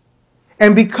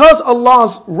 And because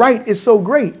Allah's right is so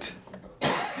great,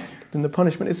 then the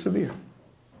punishment is severe.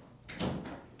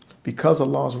 Because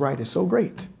Allah's right is so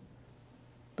great,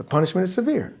 the punishment is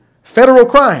severe. Federal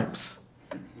crimes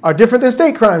are different than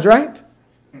state crimes, right?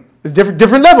 It's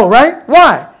different level, right?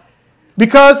 Why?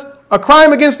 Because a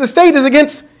crime against the state is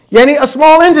against a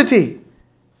small entity.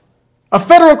 A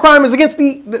federal crime is against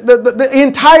the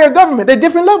entire government. They're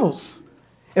different levels.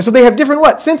 And so they have different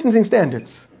what? Sentencing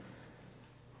standards.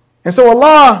 And so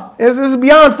Allah, this is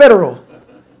beyond federal.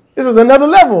 This is another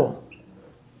level.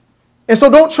 And so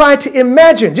don't try to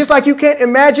imagine. Just like you can't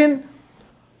imagine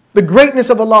the greatness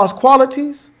of Allah's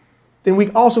qualities, then we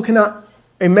also cannot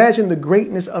imagine the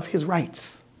greatness of His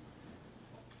rights.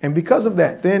 And because of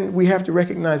that, then we have to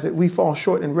recognize that we fall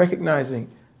short in recognizing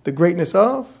the greatness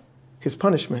of His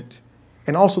punishment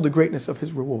and also the greatness of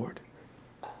His reward.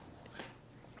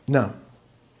 Now,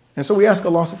 and so we ask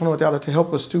Allah subhanahu wa ta'ala to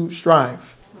help us to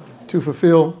strive to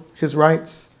fulfill His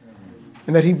rights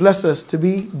and that He bless us to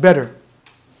be better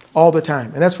all the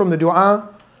time. And that's from the dua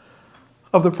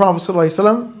of the Prophet sallallahu alaihi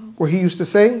wasallam, where he used to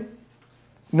say,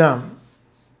 now,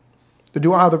 the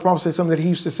dua of the Prophet sallallahu alaihi wasallam that he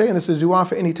used to say, and this is dua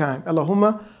for any time.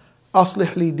 Allahumma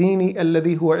aslih li dini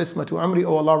alladhi huwa ismatu amri.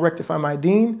 Oh Allah, rectify my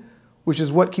deen, which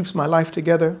is what keeps my life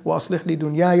together. Wa aslih li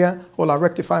dunyaya. Oh Allah,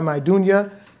 rectify my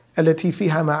dunya allati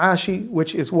fiha ma'ashi,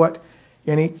 which is what,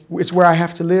 it's where I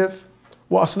have to live.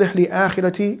 Wa aslih li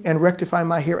akhirati, and rectify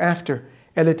my hereafter.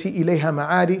 Allati ilayha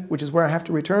ma'adi, which is where I have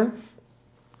to return.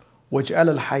 Waj'al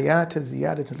al-hayata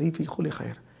ziyadatan li fi kulli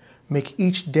khair. Make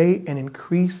each day an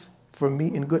increase for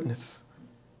me in goodness.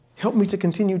 Help me to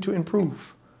continue to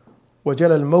improve. وَجَلَ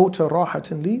الْمَوْتَ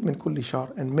رَاحَةً لِي مِنْ كُلِّ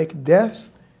شَرٍ. And make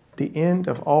death the end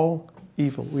of all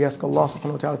evil. We ask Allah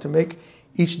subhanahu wa ta'ala to make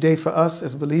each day for us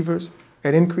as believers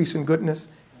an increase in goodness,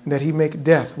 and that He make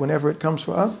death, whenever it comes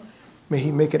for us, may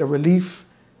He make it a relief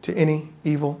to any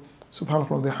evil. Subhanahu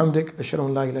wa bihamdik, ashhadu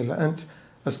an la ilaha illa ant,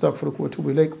 astaghfiruka wa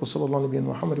atubu ilayk, wa sallallahu nabiyyan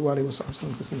Muhammad wa alihi wa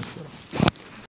sahbihi wa sallam.